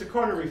 it's a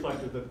corner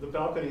reflector. The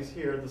balcony's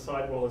here, the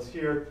sidewall is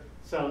here,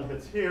 sound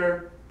hits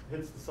here,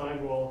 hits the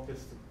sidewall,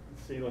 hits the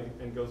ceiling,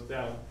 and goes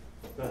down.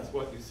 That's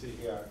what you see.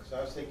 Yeah, because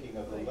I was thinking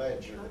of the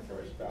ledge of the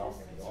first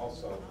balcony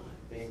also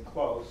being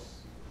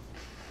close,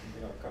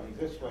 coming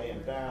this way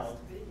and down.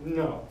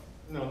 No,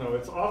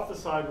 it's off the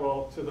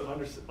sidewall to the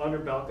under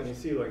balcony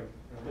ceiling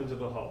into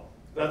the hall.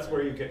 That's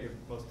where you get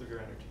most of your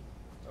energy.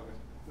 Okay.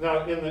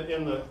 Now,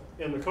 in the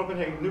new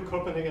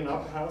Copenhagen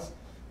Opera House,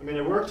 I mean,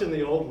 I worked in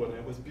the old one.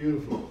 It was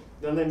beautiful.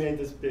 Then they made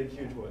this big,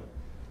 huge one,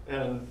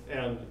 and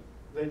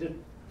they did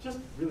just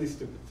really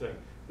stupid thing.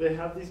 They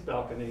have these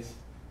balconies,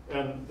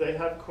 and they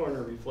have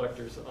corner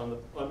reflectors on the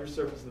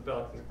undersurface of the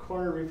balcony. The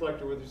corner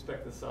reflector with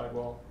respect to the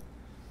sidewall.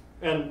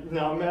 And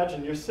now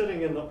imagine you're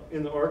sitting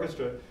in the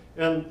orchestra,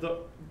 and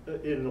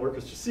in the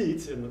orchestra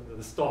seats in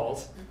the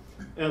stalls,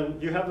 and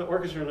you have the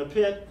orchestra in a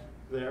pit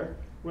there.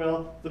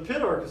 Well, the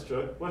pit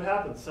orchestra, what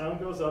happens?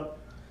 Sound goes up,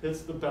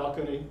 hits the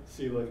balcony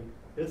ceiling,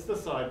 hits the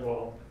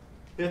sidewall,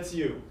 hits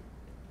you.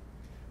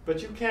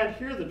 But you can't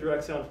hear the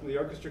direct sound from the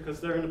orchestra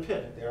because they're in a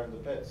pit. They're in the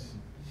pits.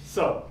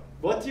 So,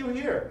 what do you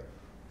hear?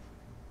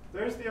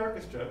 There's the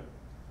orchestra,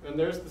 and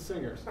there's the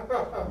singers.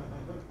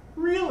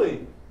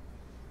 Really?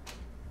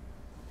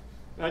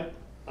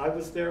 I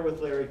was there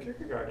with Larry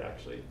Kierkegaard,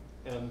 actually,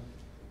 and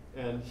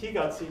he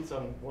got seats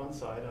on one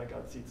side, I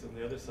got seats on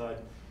the other side.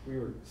 We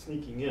were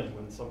sneaking in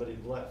when somebody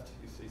left,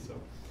 you see, so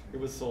it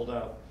was sold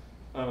out.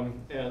 I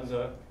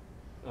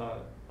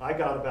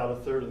got about a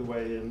third of the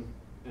way in,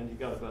 and he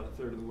got about a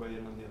third of the way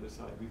in on the other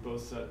side. We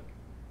both sat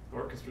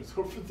orchestras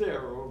over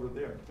there or over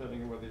there,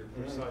 depending on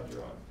which side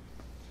you're on.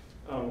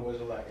 Was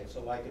it like it's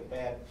like a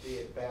bad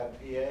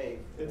PA?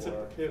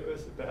 It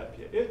was a bad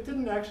PA. It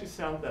didn't actually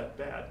sound that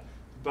bad,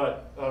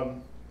 but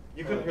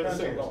you couldn't hear the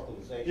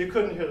singers. You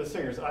couldn't hear the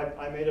singers.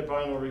 I made a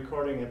vinyl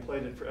recording and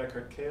played it for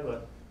Eckhard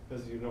Kehle,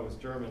 as you know, is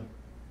German,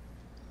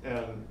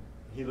 and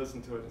he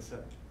listened to it and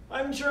said,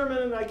 "I'm German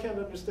and I can't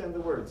understand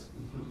the words."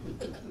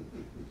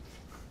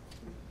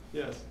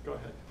 Yes, go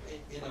ahead.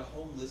 In a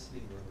home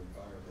listening room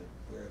environment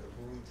where the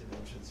room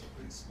dimensions are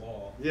pretty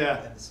small,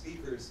 Yeah. and the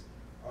speakers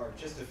are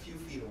just a few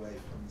feet away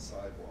from the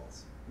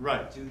sidewalls.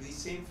 Right. Do these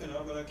same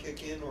phenomena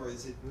kick in, or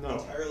is it No.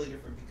 entirely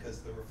different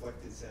because the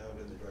reflected sound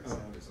and the direct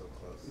sound are so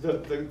close?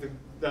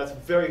 That's a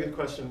very good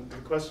question. The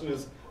question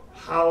is,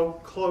 how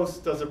close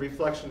does a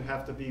reflection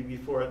have to be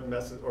before it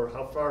messes, or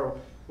how far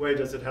away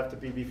does it have to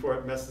be before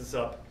it messes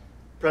up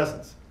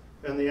presence?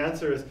 And the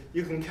answer is,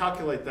 you can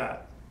calculate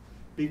that,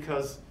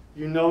 because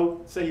you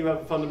know, say you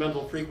have a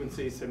fundamental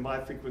frequency, say my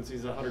frequency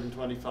is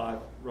 125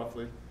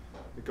 roughly,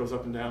 it goes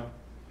up and down.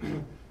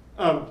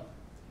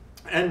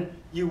 And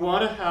you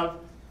want to have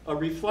a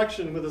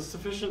reflection with a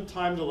sufficient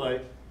time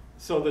delay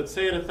so that,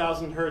 say at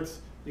 1,000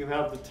 hertz, you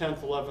have the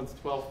 10th, 11th,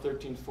 12th,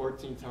 13th,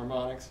 14th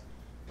harmonics,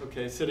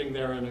 okay, sitting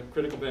there in a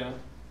critical band.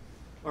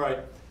 All right,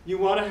 you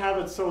want to have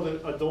it so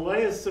that a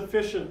delay is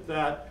sufficient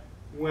that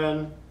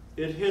when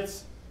it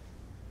hits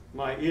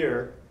my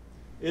ear,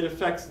 it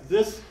affects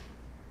this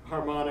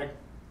harmonic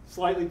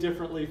slightly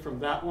differently from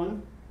that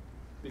one,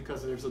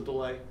 because there's a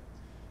delay.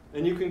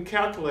 And you can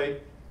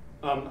calculate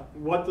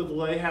what the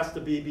delay has to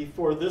be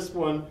before this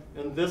one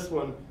and this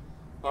one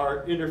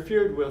are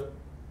interfered with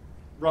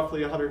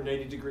roughly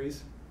 180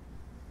 degrees.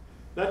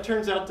 That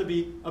turns out to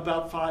be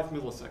about 5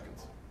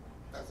 milliseconds.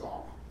 That's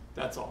all.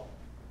 That's all.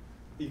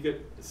 You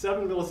get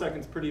 7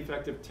 milliseconds pretty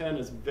effective, 10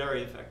 is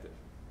very effective.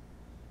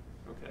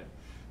 Okay.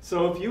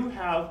 So if you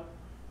have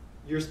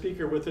your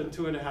speaker within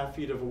 2.5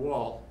 feet of a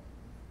wall,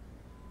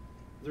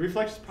 the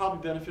reflection is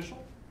probably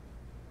beneficial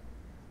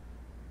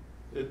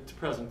to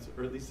presence,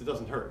 or at least it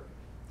doesn't hurt.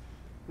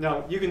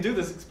 Now, you can do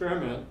this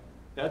experiment.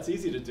 That's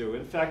easy to do.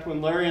 In fact,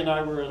 when Larry and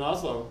I were in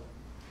Oslo,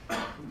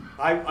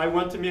 I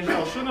went to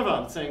Michael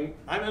Schunevan saying,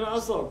 I'm in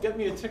Oslo, get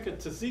me a ticket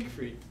to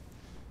Siegfried.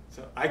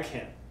 So I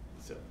can't.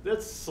 So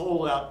that's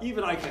sold out.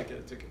 Even I can't get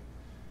a ticket.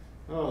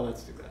 Oh,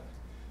 let's do that.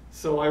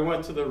 So I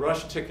went to the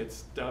Rush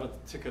tickets down at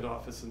the ticket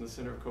office in the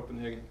center of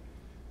Copenhagen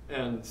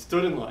and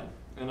stood in line.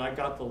 And I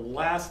got the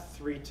last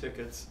 3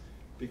 tickets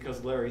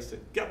because Larry said,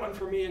 get one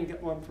for me and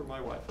get one for my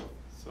wife.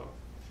 So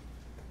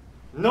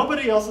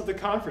nobody else at the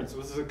conference, it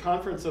was a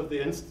conference of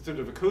the Institute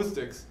of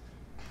Acoustics,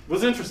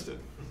 was interested.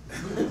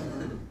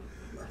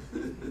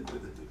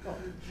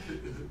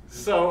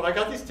 So I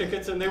got these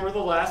tickets, and they were the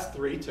last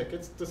 3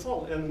 tickets to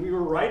sold. And we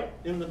were right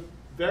in the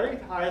very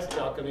highest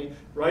balcony,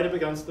 right up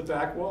against the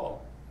back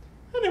wall.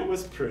 And it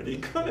was pretty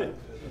good,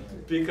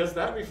 because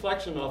that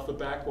reflection off the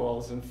back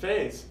wall is in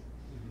phase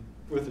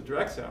with the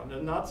direct sound,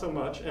 and not so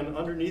much. And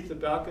underneath the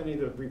balcony,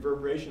 the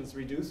reverberation is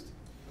reduced.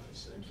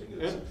 Same thing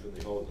as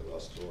Symphony Hall, the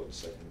last row, the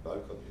second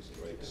balcony is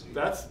a great seat.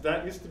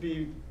 That used to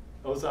be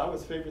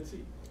Ozawa's favorite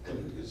seat.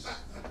 And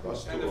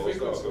the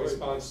frequency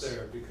response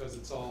there, because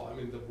it's all, I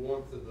mean, the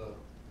warmth of the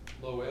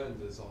low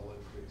end is all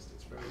increased.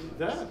 It's very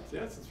nice.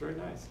 Yes, it's very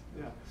nice.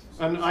 Yeah,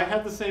 and I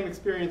had the same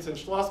experience in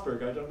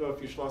Schlossberg. I don't know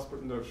if you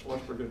know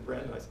Schlossberg and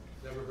Brandeis.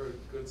 Never heard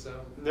good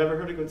sound? Never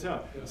heard a good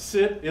sound. Yeah.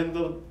 Sit in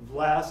the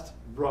last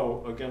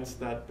row against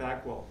that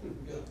back wall.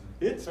 Yeah.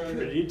 It's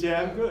pretty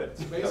damn good.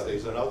 Yeah,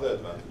 there's another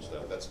advantage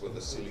there. That's where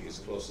the ceiling is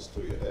closest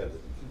to your head.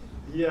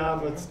 Yeah,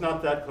 but it's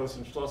not that close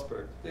in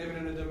Schlossberg. David,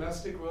 in a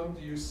domestic room,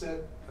 do you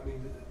sit, I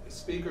mean,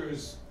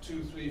 speakers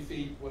 2-3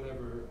 feet,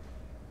 whatever,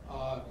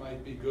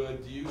 might be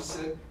good. Do you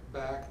sit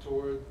back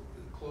toward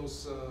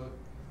close,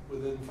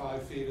 within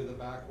 5 feet of the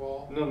back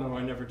wall? No,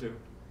 I never do.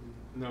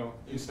 No.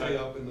 You stay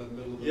up in the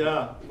middle of the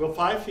Yeah, well,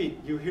 5 feet,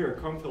 you hear a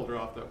comb filter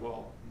off that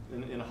wall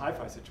in a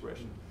hi-fi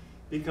situation.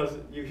 Because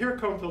you hear a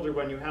comb filter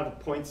when you have a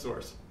point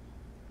source,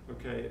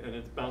 okay, and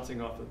it's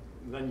bouncing off it,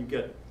 then you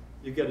get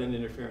an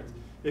interference.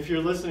 If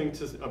you're listening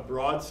to a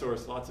broad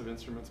source, lots of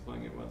instruments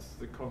playing at once,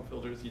 the comb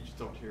filters, you just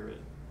don't hear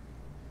it.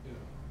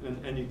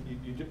 Yeah. And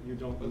you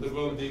don't. But the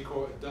room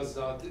does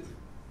not,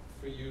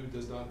 for you,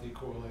 does not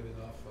decorrelate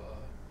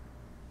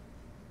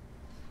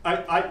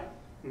enough.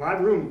 My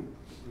room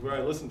where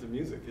I listen to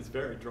music is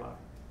very dry.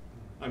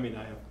 I mean,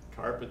 I have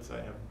carpets, I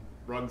have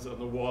rugs on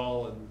the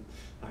wall, and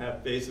I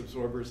have bass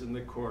absorbers in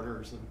the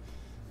corners. And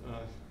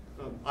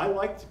I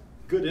like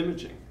good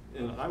imaging,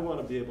 and I want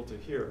to be able to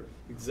hear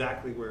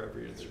exactly where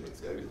every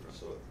instrument's coming from.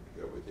 So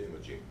here with the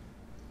imaging.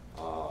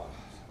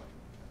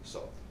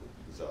 So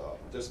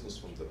the distance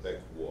from the back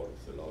wall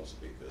of the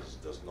loudspeakers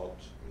does not,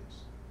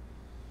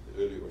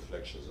 the early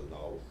reflections are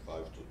now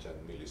 5 to 10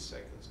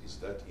 milliseconds. Is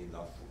that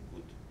enough for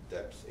good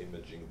depth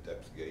imaging,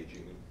 depth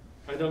gauging?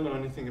 I don't know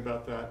anything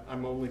about that.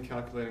 I'm only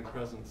calculating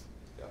presence.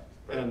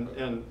 Yeah.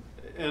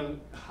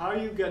 And how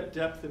you get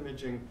depth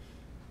imaging,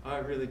 I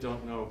really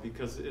don't know,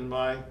 because in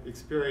my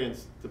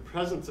experience, the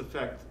presence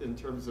effect in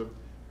terms of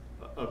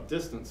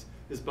distance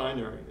is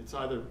binary. It's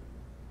either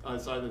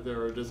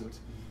there or it isn't,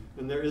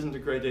 and there isn't a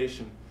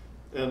gradation.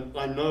 And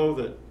I know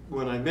that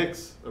when I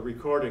mix a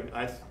recording,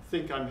 I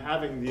think I'm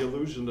having the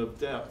illusion of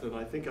depth, and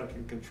I think I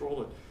can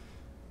control it.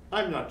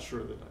 I'm not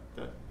sure that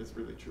that is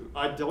really true.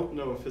 I don't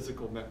know a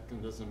physical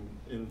mechanism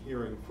in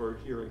hearing for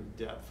hearing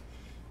depth.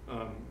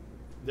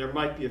 There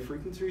might be a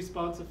frequency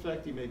response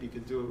effect. You maybe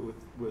could do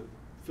it with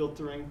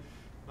filtering,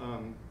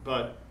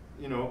 but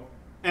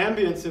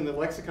ambience in the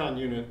lexicon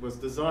unit was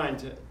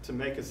designed to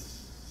make a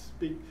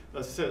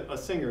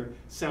singer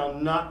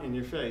sound not in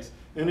your face,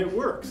 and it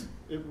works.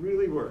 It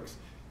really works.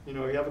 You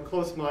have a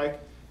close mic,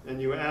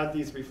 and you add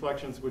these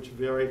reflections, which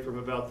vary from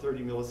about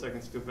 30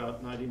 milliseconds to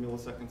about 90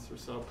 milliseconds or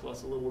so,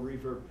 plus a little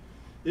reverb.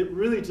 It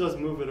really does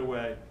move it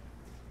away.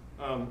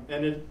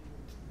 And it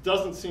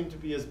doesn't seem to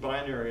be as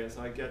binary as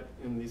I get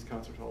in these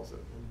concert halls.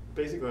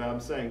 Basically, I'm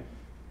saying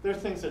there are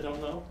things I don't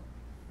know.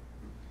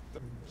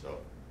 So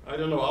I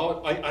don't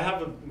know. I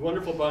have a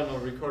wonderful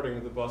binaural recording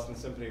of the Boston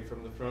Symphony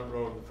from the front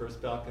row of the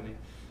first balcony,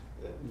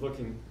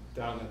 looking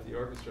down at the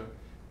orchestra,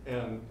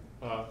 and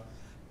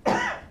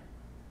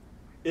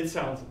it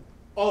sounds.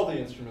 All the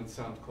instruments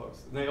sound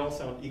close, and they all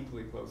sound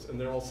equally close, and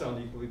they all sound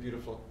equally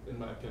beautiful, in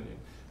my opinion.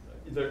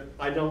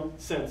 I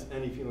don't sense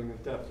any feeling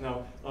of depth.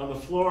 Now, on the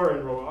floor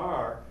in row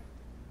R,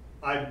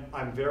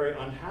 I'm very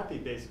unhappy,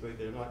 basically,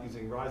 they're not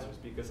using risers,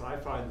 because I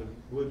find the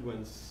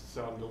woodwinds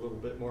sound a little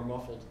bit more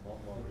muffled.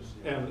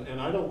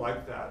 And I don't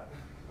like that.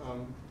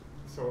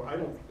 So I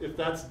don't, if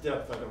that's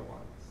depth, I don't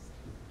want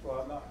it. Well,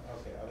 I'm not,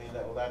 okay, I mean,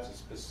 well, that's a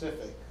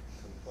specific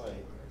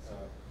complaint.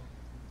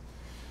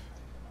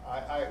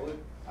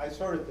 I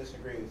sort of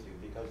disagree with you,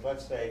 because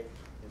let's say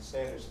in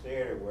Sanders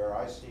Theater, where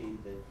I see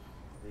the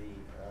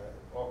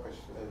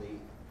orchestra,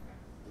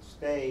 the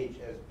stage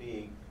as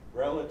being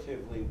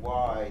relatively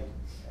wide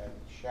and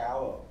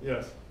shallow.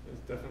 Yes,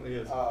 it definitely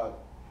is.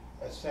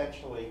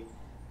 Essentially,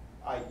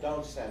 I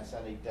don't sense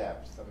any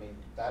depth. I mean,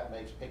 that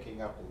makes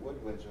picking up the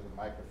woodwinds or the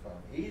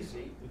microphone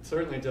easy. It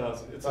certainly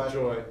does. It's a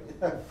joy.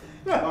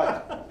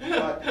 but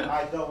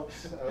I don't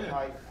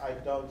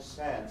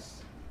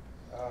sense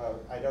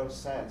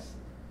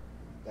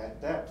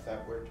that depth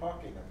that we're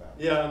talking about.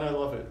 Yeah, and I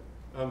love it.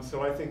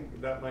 So I think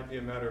that might be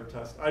a matter of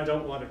test. I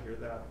don't want to hear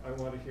that. I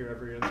want to hear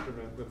every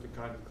instrument with the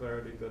kind of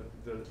clarity that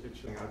it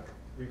should. I've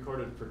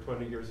recorded for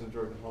 20 years in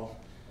Jordan Hall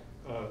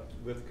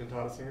with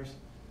cantata singers,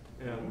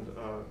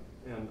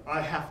 and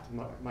I have to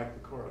mic the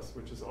chorus,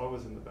 which is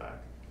always in the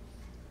back.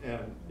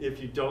 And if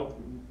you don't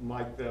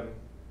mic them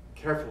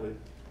carefully,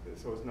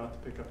 so as not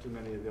to pick up too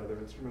many of the other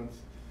instruments,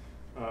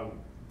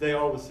 they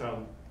always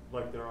sound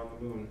like they're on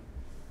the moon.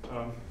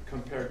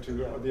 Compared to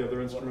the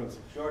other instruments.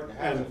 Jordan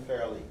has a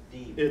fairly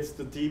deep. It's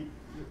the deep,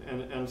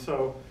 and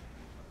so,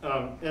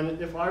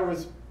 and if I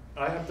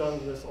have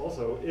done this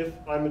also, if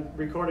I'm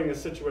recording a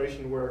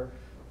situation where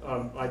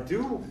I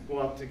do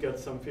want to get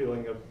some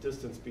feeling of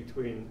distance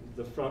between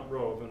the front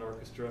row of an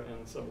orchestra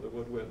and some of the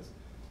woodwinds,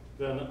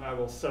 then I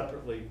will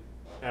separately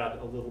add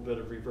a little bit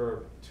of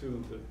reverb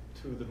to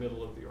the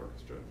middle of the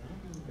orchestra.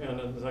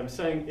 And as I'm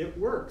saying, it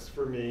works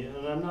for me,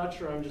 and I'm not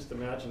sure I'm just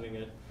imagining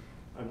it.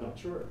 I'm not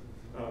sure.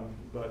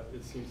 But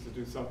it seems to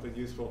do something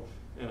useful,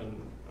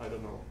 and I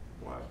don't know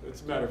why.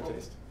 It's a matter of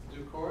taste.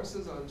 Do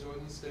choruses on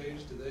Jordan's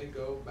stage, do they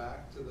go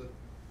back to the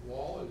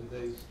wall, or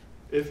do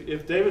they?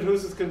 If David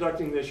Hoos is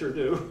conducting, they sure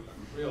do.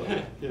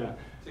 Really? Yeah.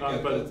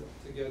 To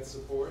get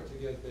support, to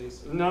get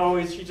bass?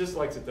 No, she just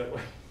likes it that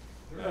way.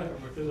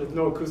 There's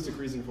no acoustic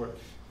reason for it,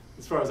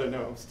 as far as I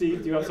know.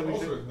 Steve, do you have something to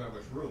say? Also, isn't that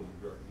much room.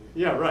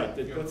 Yeah, right.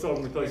 That's the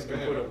only place you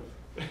can put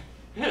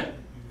it.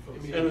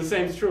 And the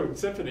same is true in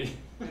symphony.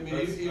 I mean,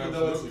 even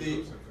though it's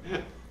deep.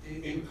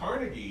 In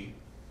Carnegie,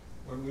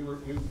 when we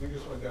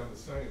just went down to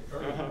sing at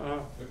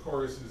Carnegie, the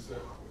chorus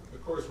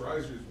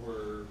risers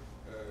were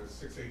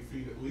 6-8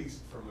 feet at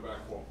least from the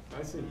back wall.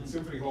 I see.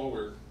 Symphony Hall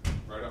were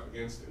right up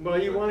against it.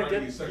 Well, you want to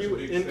get in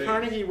stage.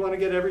 Carnegie. You want to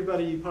get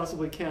everybody you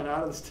possibly can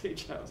out of the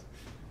stage house.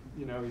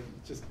 You know, you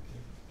just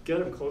get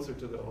them closer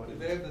to the audience.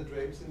 Do they have the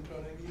drapes in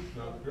Carnegie?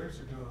 No, the drapes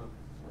are gone.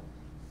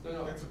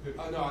 No. That's a pity.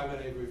 No, I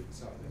meant Avery from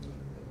South.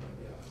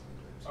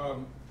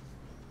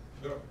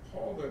 The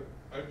hall that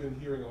I've been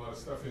hearing a lot of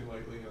stuff in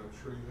lately, and I'm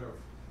sure you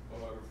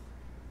have a lot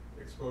of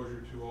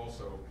exposure to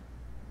also,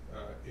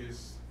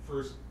 is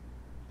First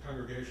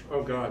Congregational.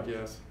 Oh God,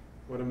 yes.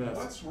 What a mess.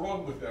 What's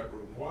wrong with that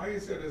room? Why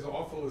is it as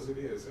awful as it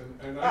is?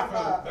 And I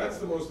found that's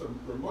the most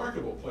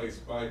remarkable place.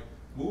 By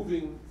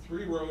moving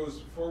 3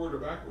 rows forward or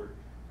backward,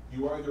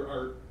 you either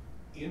are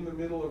in the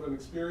middle of an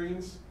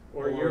experience,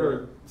 or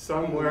you're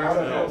somewhere out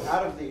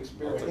of the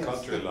experience. The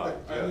country line.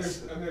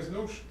 Yes. And there's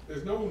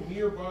no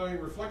nearby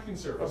reflecting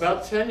surface.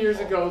 About 10 years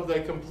ago, they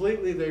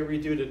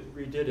redid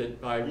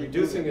it by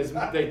reducing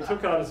they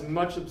took out as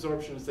much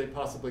absorption as they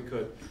possibly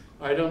could.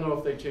 I don't know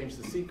if they changed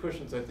the seat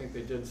cushions. I think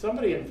they did.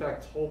 Somebody, in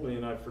fact, told me,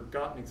 and I've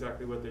forgotten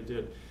exactly what they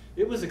did.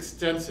 It was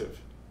extensive,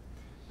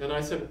 and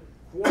I said,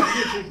 "Why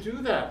did you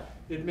do that?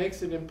 It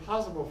makes it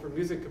impossible for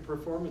music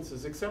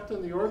performances, except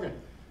in the organ."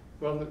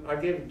 Well, I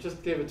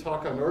just gave a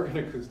talk on organ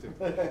acoustics.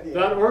 Yeah.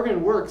 That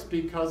organ works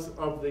because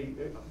of the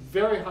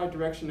very high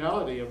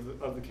directionality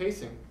of the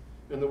casing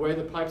and the way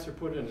the pipes are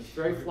put in. It's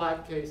very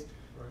flat case,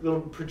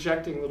 little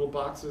projecting little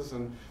boxes,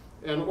 and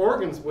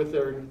organs with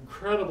their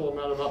incredible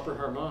amount of upper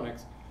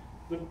harmonics.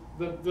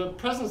 The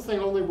presence thing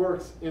only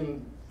works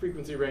in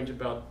frequency range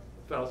about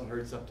 1,000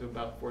 hertz up to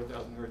about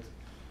 4,000 hertz.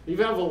 If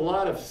you have a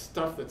lot of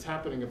stuff that's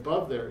happening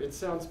above there, it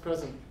sounds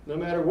present no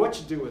matter what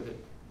you do with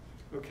it.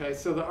 Okay,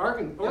 so the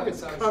organs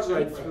cut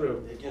right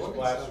through. It just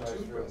blasts right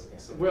through.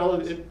 Well,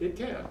 it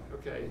can,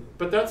 okay.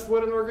 But that's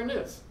what an organ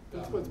is.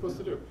 That's what it's supposed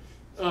to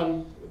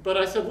do. But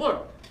I said,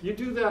 look, you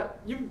do that,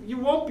 you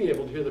won't be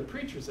able to hear the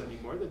preachers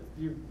anymore. That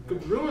you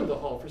could ruin the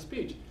hall for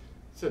speech. I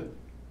said,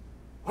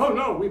 oh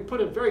no, we put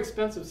a very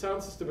expensive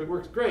sound system. It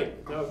works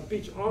great. Now, the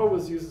beach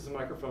always uses a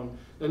microphone.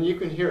 Then you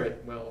can hear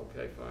it. Well,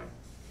 okay, fine.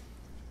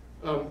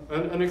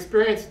 An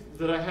experience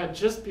that I had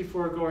just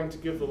before going to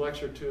give the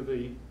lecture to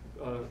the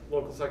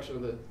local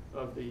section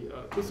of the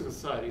Acoustics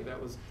Society.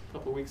 That was a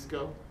couple weeks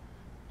ago.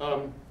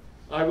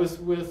 I was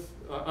with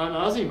Aunt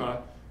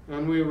Azima,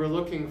 and we were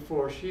looking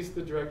for, she's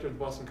the director of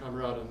Boston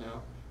Camerata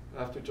now,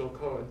 after Joel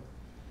Cohen.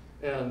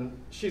 And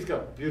she's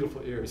got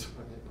beautiful ears.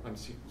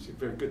 She's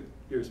very good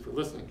ears for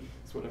listening,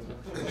 is what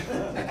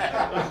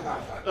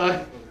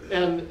I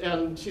meant.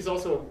 And she's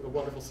also a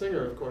wonderful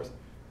singer, of course.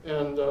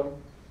 And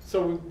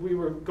so we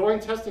were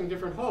testing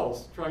different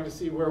halls, trying to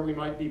see where we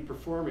might be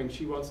performing.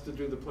 She wants to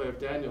do the play of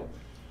Daniel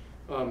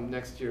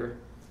next year.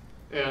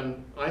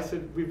 And I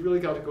said, we've really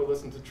got to go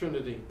listen to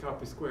Trinity,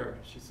 Copley Square.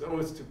 She said, oh,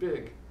 it's too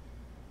big.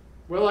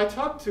 Well, I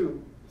talked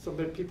to some of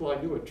the people I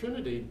knew at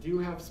Trinity. Do you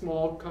have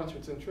small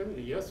concerts in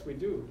Trinity? Yes, we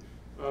do.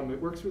 It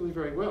works really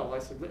very, well. I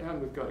said, and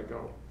we've got to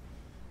go.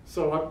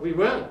 So we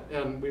went,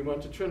 and we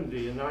went to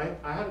Trinity. And I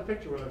had a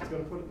picture when I was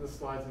going to put it in the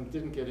slides, and it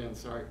didn't get in,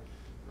 sorry.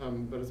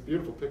 But it's a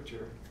beautiful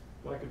picture.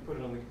 Well, I could put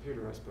it on the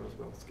computer, I suppose.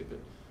 Well, let's skip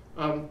it.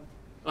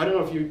 I don't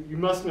know if you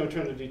must know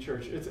Trinity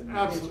Church. It's an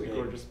absolutely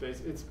gorgeous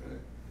space. It's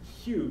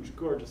huge,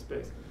 gorgeous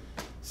space.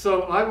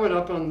 So I went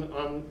up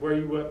on where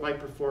you might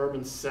perform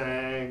and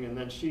sang, and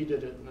then she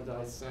did it, and then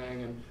I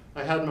sang, and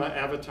I had my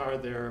avatar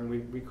there, and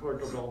we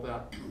recorded all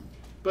that.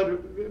 But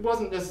it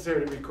wasn't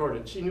necessary to record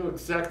it. She knew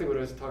exactly what I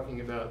was talking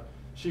about.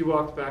 She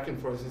walked back and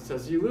forth and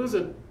says, you lose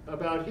it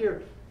about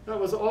here. That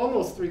was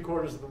almost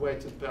 3/4 of the way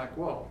to the back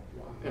wall.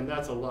 And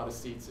that's a lot of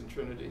seats in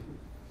Trinity.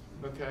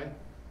 Okay?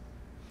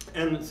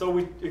 And so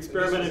we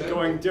experimented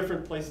going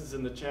different places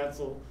in the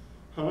chancel.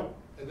 Huh?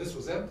 And this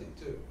was empty,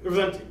 too. It was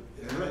empty.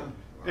 Yeah. Right.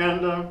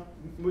 And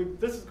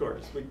this is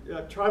gorgeous. We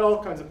tried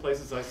all kinds of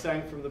places. I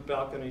sang from the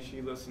balcony.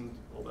 She listened,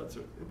 all that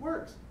sort of, it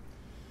works.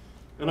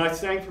 And I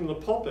sang from the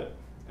pulpit.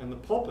 And the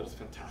pulpit is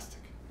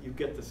fantastic. You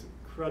get this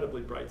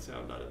incredibly bright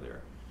sound out of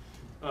there.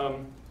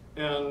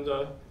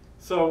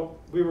 So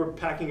we were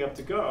packing up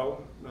to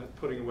go,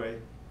 putting away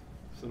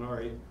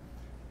Sonari,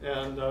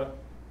 and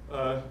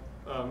a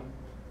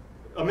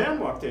man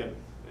walked in,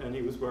 and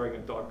he was wearing a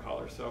dog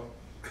collar. So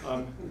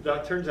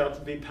that turns out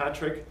to be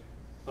Patrick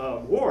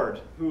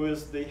Ward, who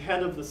is the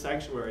head of the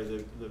sanctuary,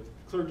 the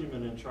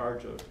clergyman in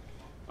charge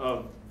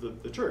of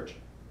the church.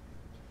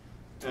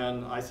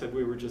 And I said,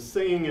 we were just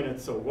singing, and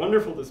it's so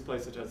wonderful, this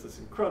place. It has this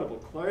incredible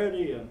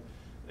clarity,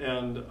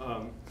 and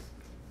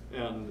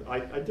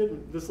I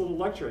did this little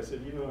lecture. I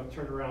said, I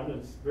turned around, and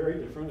it's very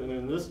different. And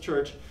in this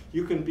church,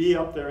 you can be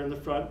up there in the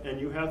front, and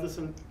you have this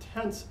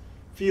intense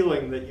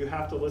feeling that you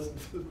have to listen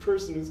to the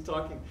person who's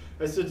talking.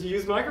 I said, do you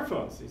use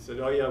microphones? He said,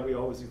 oh yeah, we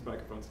always use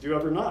microphones. Do you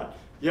ever not?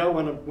 Yeah,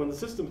 when the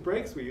system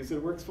breaks, we use it.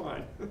 It works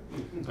fine.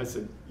 I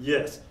said,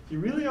 yes. You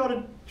really ought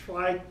to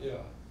try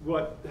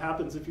what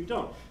happens if you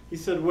don't. He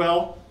said,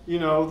 well,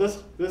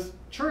 this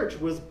church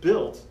was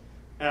built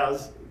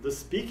as the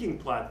speaking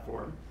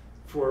platform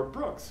for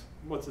Brooks.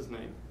 What's his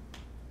name?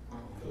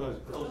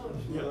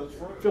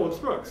 Phillips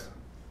Brooks,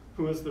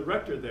 who was the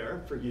rector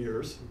there for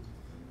years.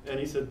 And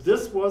he said,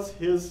 this was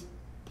his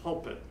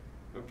pulpit,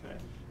 okay?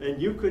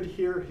 And you could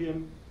hear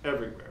him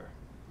everywhere.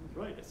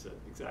 Right, I said,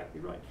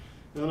 exactly right.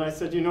 And then I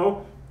said,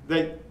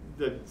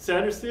 the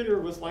Sanders Theater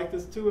was like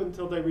this too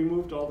until they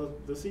removed all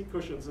the seat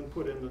cushions and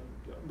put in the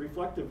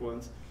reflective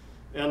ones.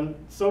 And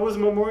so was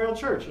Memorial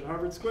Church in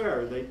Harvard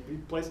Square. They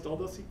replaced all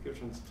those seat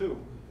cushions too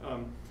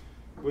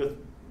with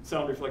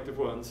sound reflective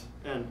ones.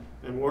 And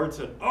Ward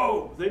said,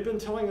 oh, they've been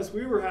telling us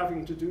we were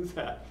having to do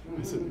that.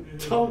 I said,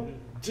 don't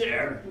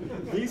dare.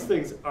 These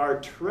things are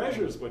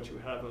treasures, what you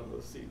have on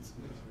those seats.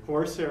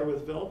 Horsehair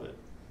with velvet.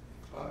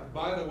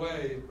 By the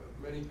way,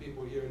 many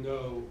people here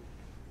know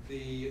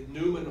the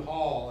Newman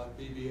Hall at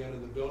BBN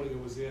and the building it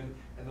was in,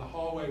 and the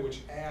hallway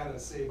which had a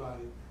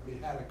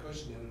had a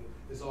cushion in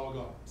it, is all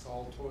gone. It's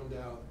all torn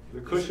down.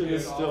 The cushion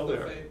is still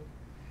there.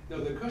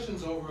 No, the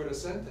cushion's over at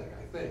Ascentec,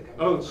 I think.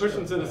 Oh, the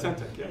cushion's in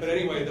Ascentec, yes. But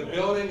anyway, the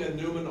building in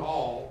Newman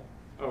Hall,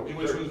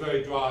 which was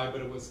very dry,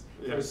 but it was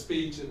for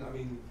speech, and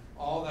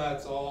all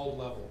that's all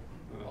level.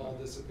 All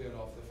disappeared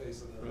off the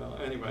face of the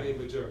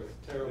image of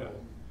it. Terrible. Yeah.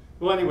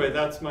 Well, anyway,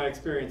 that's my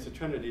experience at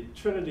Trinity.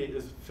 Trinity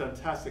is a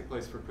fantastic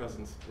place for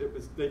presence.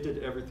 They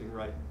did everything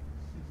right.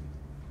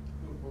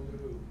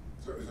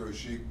 So is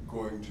she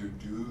going to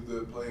do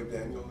the play of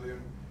Daniel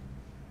then?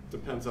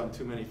 Depends on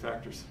too many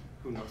factors.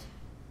 Who knows?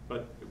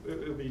 But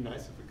it would be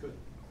nice if we could.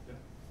 Yeah.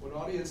 When an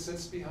audience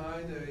sits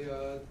behind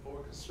a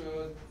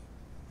orchestra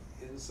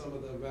in some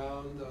of the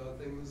round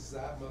things,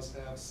 that must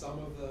have some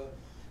of the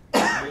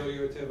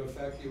ameliorative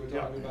effect you were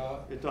talking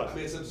about. It does.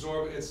 It's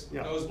absorbed. It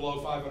goes below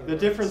 500. The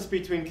difference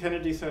between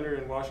Kennedy Center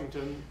in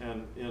Washington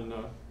and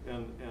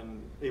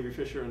Avery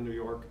Fisher in New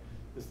York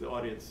is the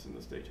audience in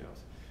the Stage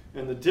House,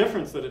 and the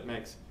difference that it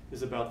makes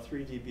is about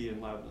 3 dB in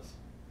loudness.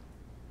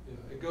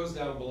 Yeah, it goes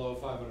down below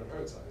 500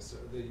 hertz. I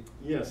assume.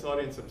 Yes,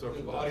 audience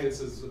absorption. The audience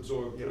is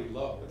absorbed pretty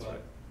low. That's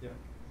right. Yeah.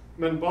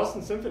 When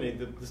Boston Symphony,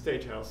 the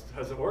Stage House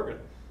has an organ.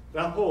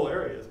 That whole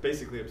area is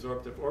basically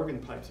absorptive. Organ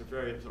pipes are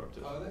very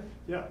absorptive. Are they?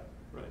 Yeah.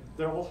 Right.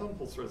 They're all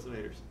Helmholtz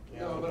resonators.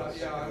 No, but I was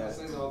Yeah.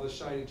 saying all the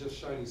shiny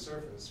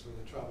surface for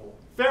the treble.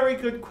 Very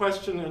good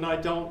question, and I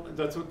don't.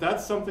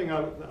 That's something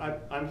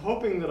I'm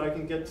hoping that I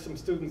can get some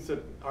students at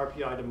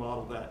RPI to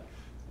model that.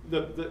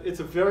 It's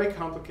a very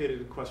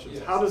complicated question.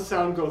 Yes. How does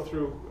sound go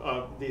through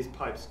these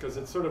pipes? Because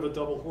it's sort of a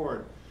double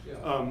horn,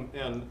 Yeah.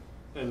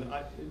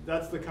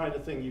 that's the kind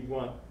of thing you'd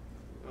want.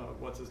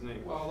 What's his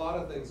name? Well, a lot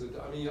of things.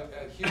 I mean,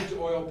 a huge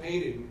oil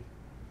painting,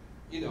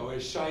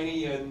 is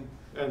shiny and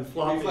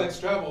floppy. reflects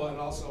treble and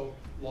also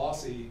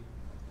lossy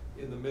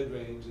in the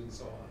mid-range and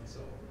so on. So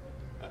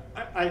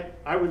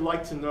I would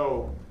like to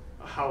know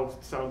how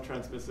sound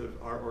transmissive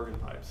are organ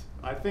pipes.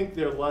 I think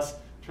they're less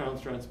sound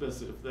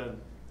transmissive than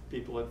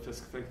people at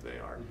Fisk think they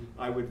are.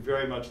 Mm-hmm. I would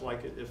very much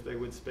like it if they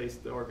would space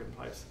the organ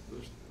pipes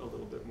a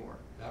little bit more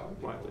that would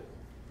be widely.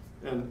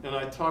 cool. And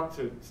I talked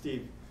to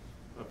Steve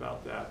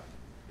about that,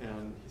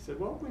 and he said,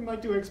 well, we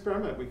might do an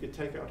experiment. We could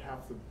take out half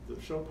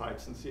the show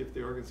pipes and see if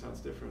the organ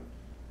sounds different.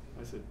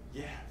 I said,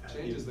 yeah, that'd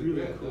Changes be the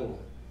really grid, cool. doesn't it?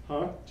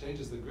 Huh?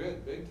 Changes the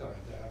grid big time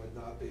to have it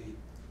not be.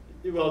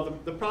 Well,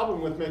 the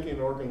problem with making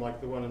an organ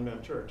like the one in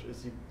Mem Church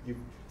is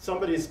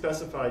somebody has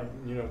specified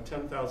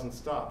 10,000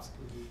 stops,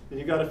 and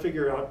you got to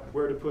figure out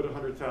where to put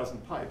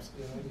 100,000 pipes,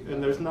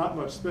 and there's not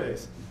much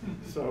space.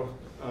 So,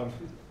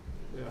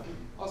 yeah.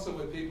 Also,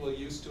 what people are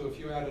used to, if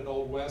you added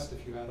Old West,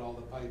 if you had all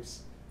the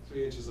pipes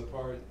 3 inches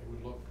apart, it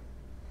would look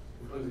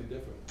completely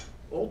different.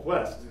 Old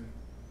West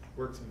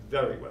works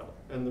very well,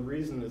 and the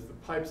reason is the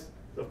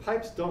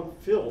pipes don't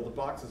fill the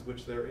boxes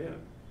which they're in.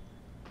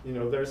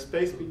 There's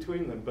space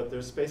between them, but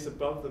there's space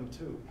above them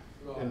too,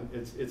 and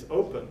it's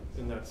open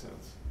in that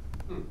sense.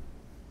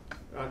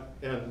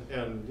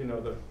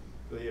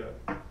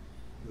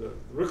 The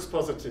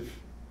Ruchspositiv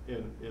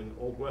in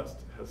Old West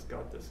has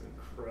got this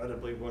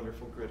incredibly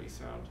wonderful gritty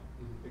sound.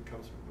 It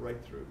comes right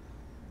through.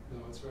 No,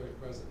 it's very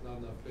present. Not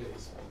enough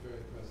bass, but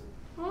very present.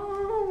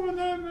 Oh, well,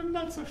 I'm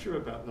not so sure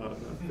about not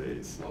enough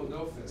bass. Oh,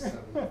 no Fisk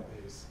have enough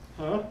bass.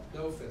 Huh?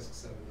 No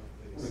Fisks have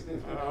enough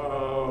bass.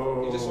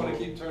 Oh. You just want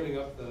to keep turning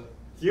up the.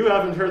 You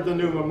haven't heard the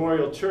new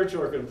Memorial Church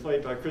organ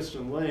played by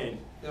Christian Lane.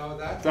 No,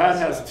 that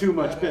has too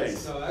much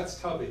bass. No, that's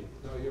tubby.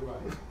 No, you're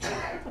right.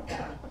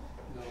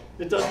 No.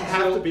 It doesn't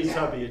have to be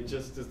tubby, it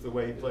just is the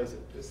way he plays it.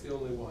 It's the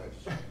only one.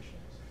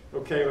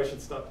 Okay, I should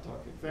stop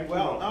talking. Thank you.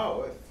 Well,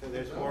 no, if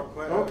there's more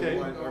questions, Okay.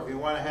 or if you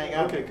want to hang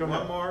out. Okay, go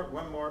ahead.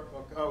 One more,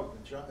 oh,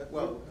 John,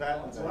 well, that.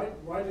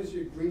 Why does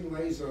your green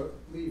laser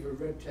leave a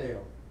red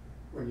tail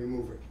when you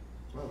move it?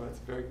 Well, that's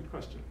a very good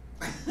question.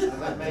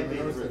 That may be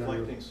the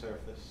reflecting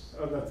surface.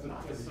 Oh, that's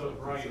not. It's so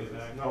bright.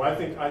 No, I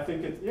think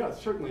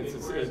certainly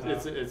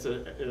it's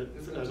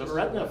a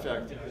retina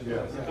effect.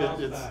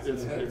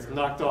 It's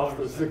knocked off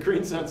the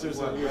green sensors.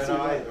 What, and you red see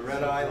eye, that. the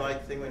red eye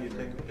like thing when you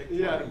take a picture?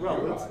 Yeah,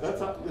 well,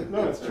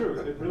 no, it's true.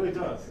 It really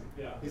does.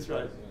 Yeah. He's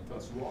right.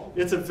 That's wrong.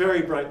 It's a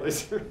very bright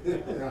laser.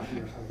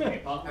 Can you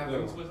pop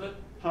balloons with it?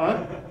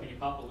 Huh? Can you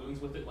pop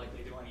balloons with it like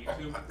they do on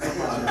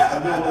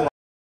YouTube?